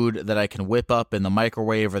food that I can whip up in the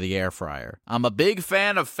microwave or the air fryer. I'm a big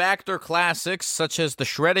fan of Factor classics such as the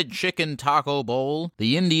shredded chicken taco bowl,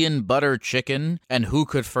 the Indian butter chicken, and who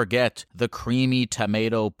could forget the creamy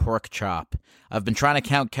tomato pork chop. I've been trying to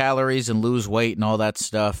count calories and lose weight and all that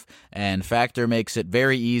stuff, and Factor makes it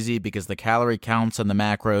very easy because the calorie counts and the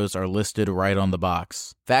macros are listed right on the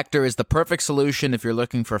box. Factor is the perfect solution if you're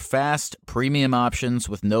looking for fast, premium options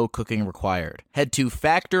with no cooking required. Head to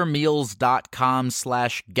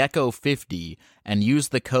factormeals.com/gecko50 and use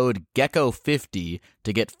the code GECKO50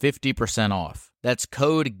 to get 50% off. That's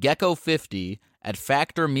code GECKO50 at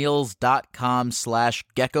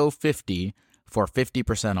factormeals.com/gecko50 for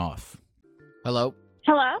 50% off. Hello?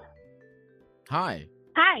 Hello? Hi.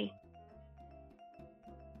 Hi.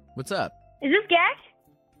 What's up? Is this Gek?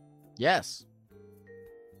 Yes.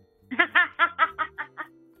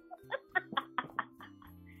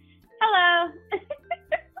 Hello.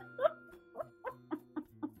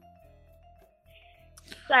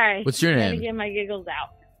 Sorry. What's your I'm name? trying to get my giggles out.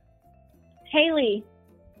 Haley.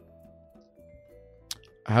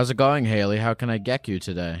 How's it going, Haley? How can I get you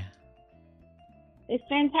today? It's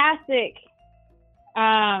fantastic.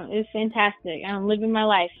 It's fantastic. I'm living my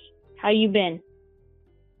life. How you been?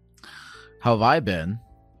 How have I been?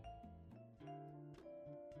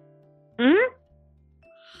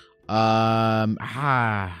 I'm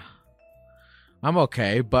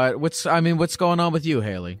okay, but what's going on with you,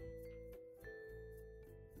 Haley?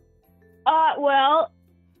 Well,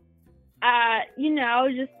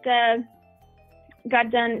 just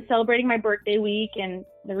got done celebrating my birthday week, and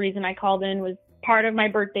the reason I called in was part of my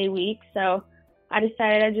birthday week, so I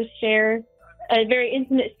decided I'd just share a very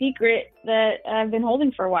intimate secret that I've been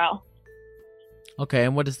holding for a while. Okay,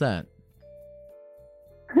 and what is that?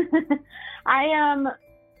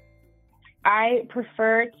 I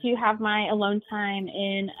prefer to have my alone time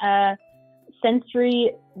in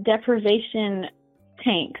sensory deprivation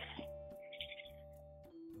tanks.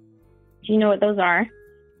 Do you know what those are?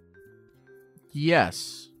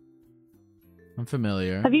 Yes. I'm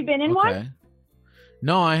familiar. Have you been in one?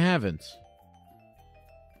 No, I haven't.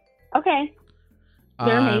 Okay.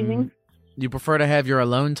 They're amazing. You prefer to have your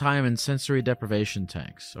alone time in sensory deprivation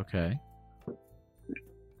tanks. Okay.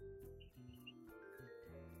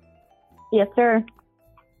 Yes, sir.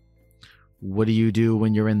 What do you do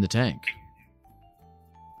when you're in the tank?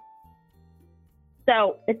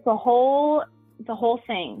 So it's the whole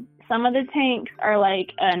thing. Some of the tanks are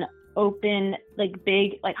like an open, like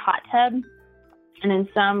big, like hot tub, and then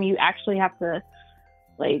some you actually have to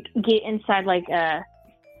like get inside like a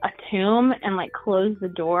tomb and like close the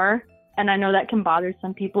door. And I know that can bother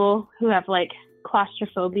some people who have like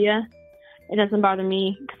claustrophobia. It doesn't bother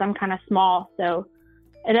me because I'm kind of small, so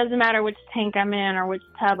it doesn't matter which tank I'm in or which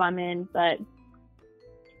tub I'm in. But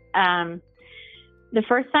the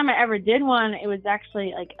first time I ever did one, it was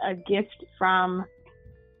actually like a gift from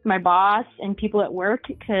my boss and people at work,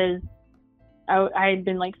 because I had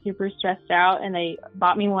been like super stressed out, and they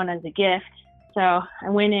bought me one as a gift. So I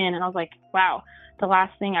went in and I was like, wow, the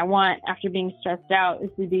last thing I want after being stressed out is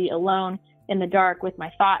to be alone in the dark with my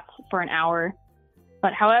thoughts for an hour.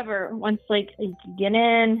 But however, once like you get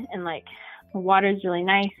in and like the water is really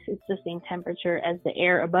nice, it's the same temperature as the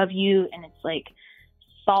air above you, and it's like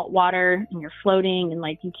salt water, and you're floating, and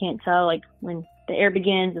like you can't tell like when the air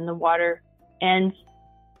begins and the water ends.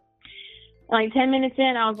 Like 10 minutes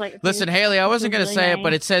in, I was like, listen, Haley, I wasn't going to really say nice. it,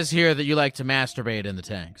 but it says here that you like to masturbate in the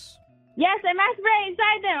tanks. Yes, I masturbate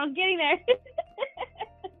inside them. I was getting there.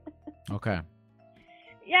 Okay.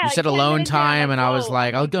 Yeah. You like said 10 alone minutes in, time, I'm and I was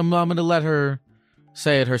like, I'm going to let her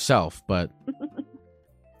say it herself, but.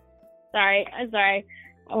 I'm sorry.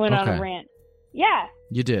 I went on a rant. Yeah.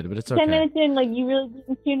 You did, but it's okay. 10 minutes in, like, you really get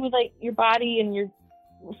in tune with, like, your body and your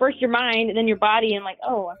mind, and then your body, and like,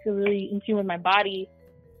 oh, I feel really in tune with my body.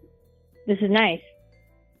 This is nice.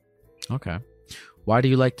 Okay. Why do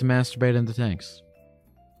you like to masturbate in the tanks?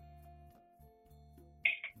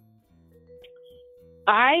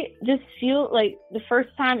 I just feel like the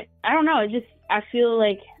first time, I don't know, I feel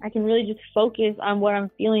like I can really just focus on what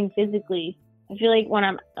I'm feeling physically. I feel like when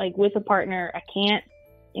I'm like with a partner, I can't,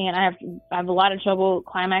 and I have a lot of trouble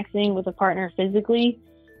climaxing with a partner physically.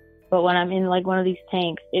 But when I'm in like one of these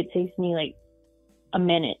tanks, it takes me like a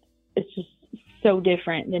minute. It's just so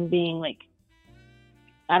different than being like,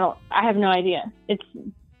 I have no idea.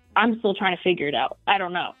 I'm still trying to figure it out. I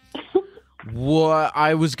don't know. What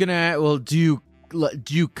I was gonna, well, do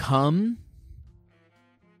you come?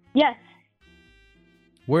 Yes.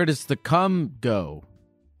 Where does the cum go?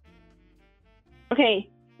 Okay,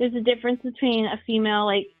 there's a difference between a female,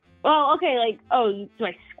 like, well, okay, like, oh, do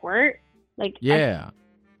I squirt? Like, yeah.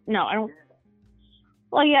 No, I don't.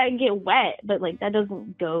 Well, yeah, I get wet, but like that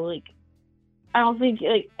doesn't go like. I don't think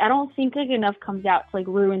like enough comes out to like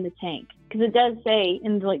ruin the tank, because it does say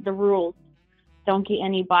in like the rules, don't get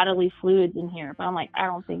any bodily fluids in here. But I'm like, I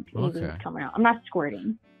don't think anything's coming out. I'm not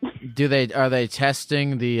squirting. Are they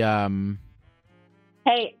testing the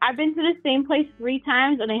Hey, I've been to the same place 3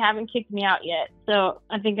 times and they haven't kicked me out yet, so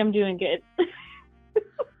I think I'm doing good.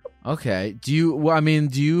 Okay. Do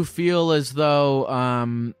you feel as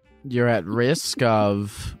though you're at risk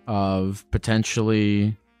of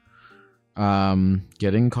potentially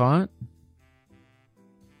getting caught?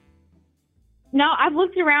 No, I've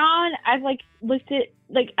looked around. I've like looked at,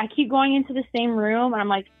 like, I keep going into the same room and I'm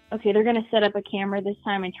like, okay, they're gonna set up a camera this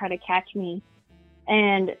time and try to catch me.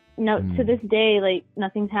 And no, to this day, like,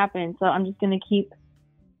 nothing's happened. So I'm just gonna keep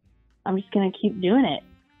doing it.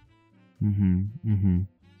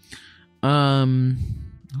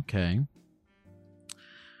 Okay.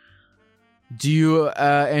 Do you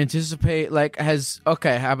anticipate, like, how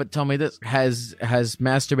about tell me this, has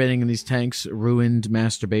masturbating in these tanks ruined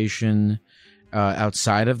masturbation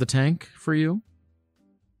outside of the tank for you?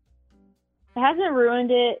 hasn't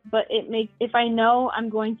ruined it, but it makes, if I know I'm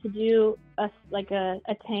going to do a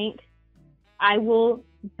tank, I will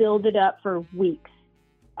build it up for weeks.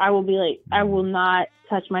 I will be like, I will not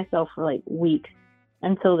touch myself for like weeks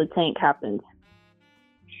until the tank happens.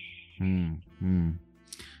 And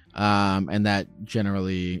that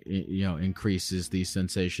generally, increases the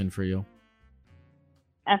sensation for you.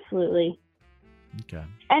 Absolutely. Okay.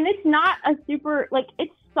 And it's not a super, like,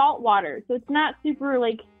 it's salt water, so it's not super,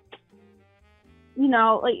 like,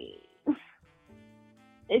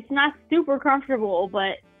 it's not super comfortable,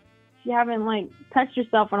 but if you haven't, like, touched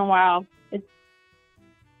yourself in a while, it's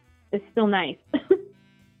still nice.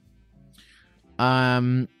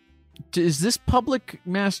 Is this public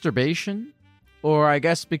masturbation? Or I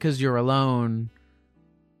guess because you're alone,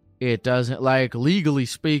 it doesn't, like, legally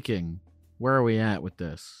speaking, where are we at with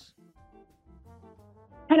this?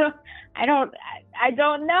 I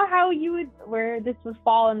don't know where this would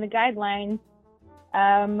fall in the guidelines.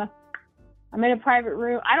 I'm in a private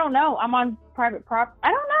room. I don't know. I'm on private property. I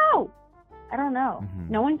don't know. Mm-hmm.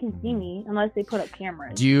 No one can see me unless they put up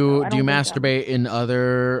cameras. Do you masturbate in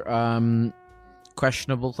other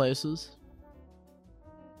questionable places?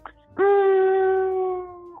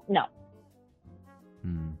 No.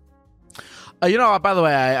 By the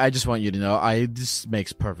way, I just want you to know, this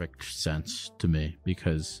makes perfect sense to me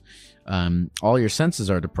because all your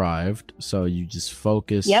senses are deprived, so you just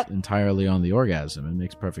focus entirely on the orgasm. It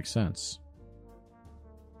makes perfect sense.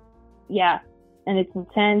 Yeah, and it's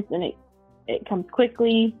intense, and it comes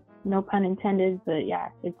quickly. No pun intended, but yeah,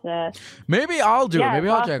 it's Maybe I'll do it. Maybe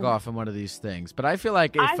I'll awesome. jack off in one of these things. But I feel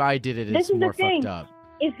like if I did it, it's more fucked up.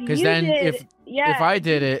 Because then if I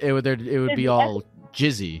did it, it would be all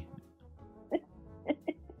jizzy.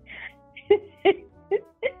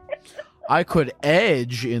 I could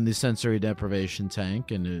edge in the sensory deprivation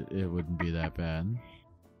tank, and it wouldn't be that bad.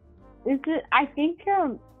 I think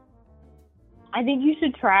you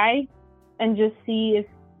should try and just see if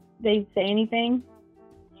they say anything,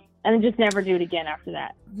 and then just never do it again after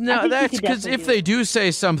that. No, that's because if they do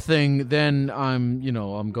say something, then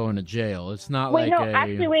I'm going to jail. It's not wait, like no,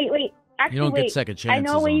 actually, wait. Actually, you don't get second chances. I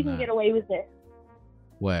know where you on can that. get away with this.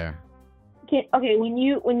 Where? Okay, when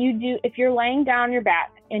you do, if you're laying down on your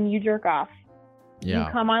back and you jerk off,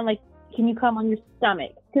 yeah. Can you come on your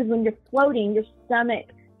stomach? Because when you're floating, your stomach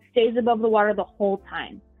stays above the water the whole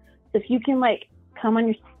time. So if you can come on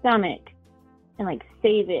your stomach and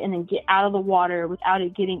save it and then get out of the water without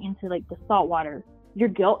it getting into the salt water, you're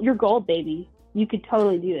gold, baby. You could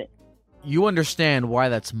totally do it. You understand why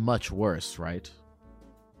that's much worse, right?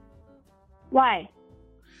 Why?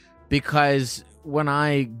 Because when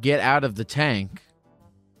I get out of the tank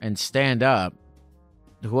and stand up,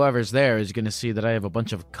 whoever's there is going to see that I have a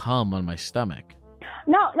bunch of cum on my stomach.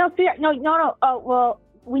 No. Oh, well,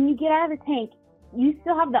 when you get out of the tank, you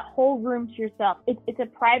still have that whole room to yourself. It's a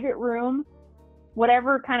private room.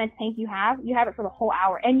 Whatever kind of tank you have it for the whole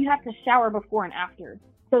hour. And you have to shower before and after.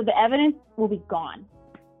 So the evidence will be gone.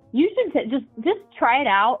 You should just try it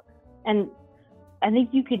out, and I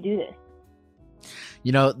think you could do this.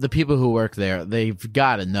 The people who work there, they've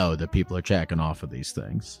got to know that people are jacking off of these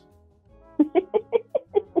things.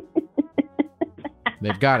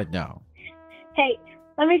 They've got to know. Hey,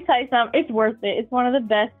 let me tell you something. It's worth it. It's one of the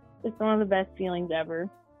best feelings ever.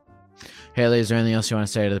 Haley, is there anything else you want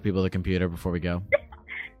to say to the people at the computer before we go?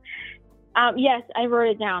 Yes, I wrote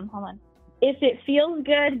it down. Hold on. If it feels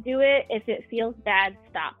good, do it. If it feels bad,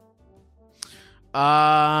 stop.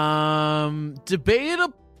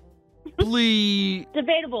 Debatably.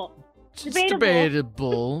 Debatable. It's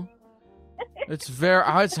debatable.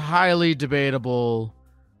 It's highly debatable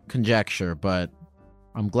conjecture, but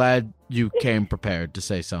I'm glad you came prepared to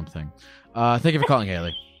say something. Thank you for calling,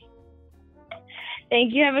 Haley.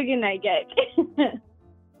 Thank you. Have a good night, Gek.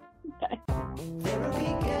 Bye.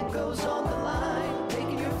 Therapy Gecko's on the line,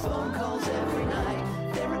 taking your phone calls every night.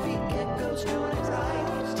 Therapy Gecko's doing it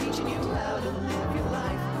right. He's teaching you how to live your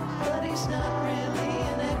life, but he's not really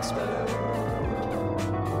an expert.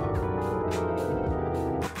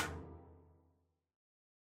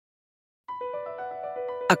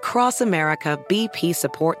 Across America, BP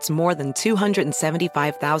supports more than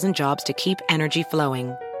 275,000 jobs to keep energy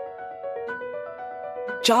flowing.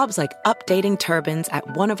 Jobs like updating turbines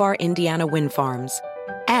at one of our Indiana wind farms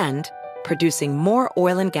and producing more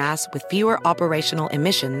oil and gas with fewer operational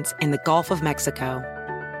emissions in the Gulf of Mexico.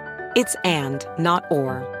 It's and, not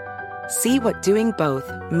or. See what doing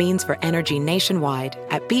both means for energy nationwide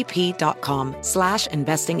at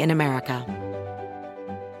bp.com/investing in America.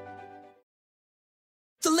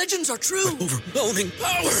 The legends are true. Overwhelming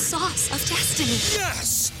power! The sauce of destiny.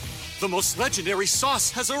 Yes! The most legendary sauce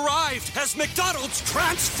has arrived as McDonald's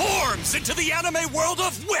transforms into the anime world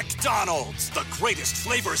of WickDonald's. The greatest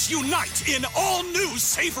flavors unite in all new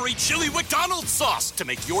savory chili McDonald's sauce to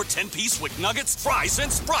make your 10-piece Wick Nuggets, fries,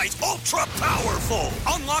 and Sprite ultra powerful.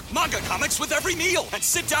 Unlock manga comics with every meal and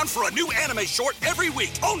sit down for a new anime short every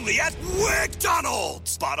week only at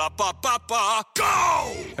WickDonald's. Ba-da-ba-ba-ba,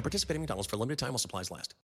 go! At participating McDonald's for a limited time while supplies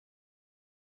last.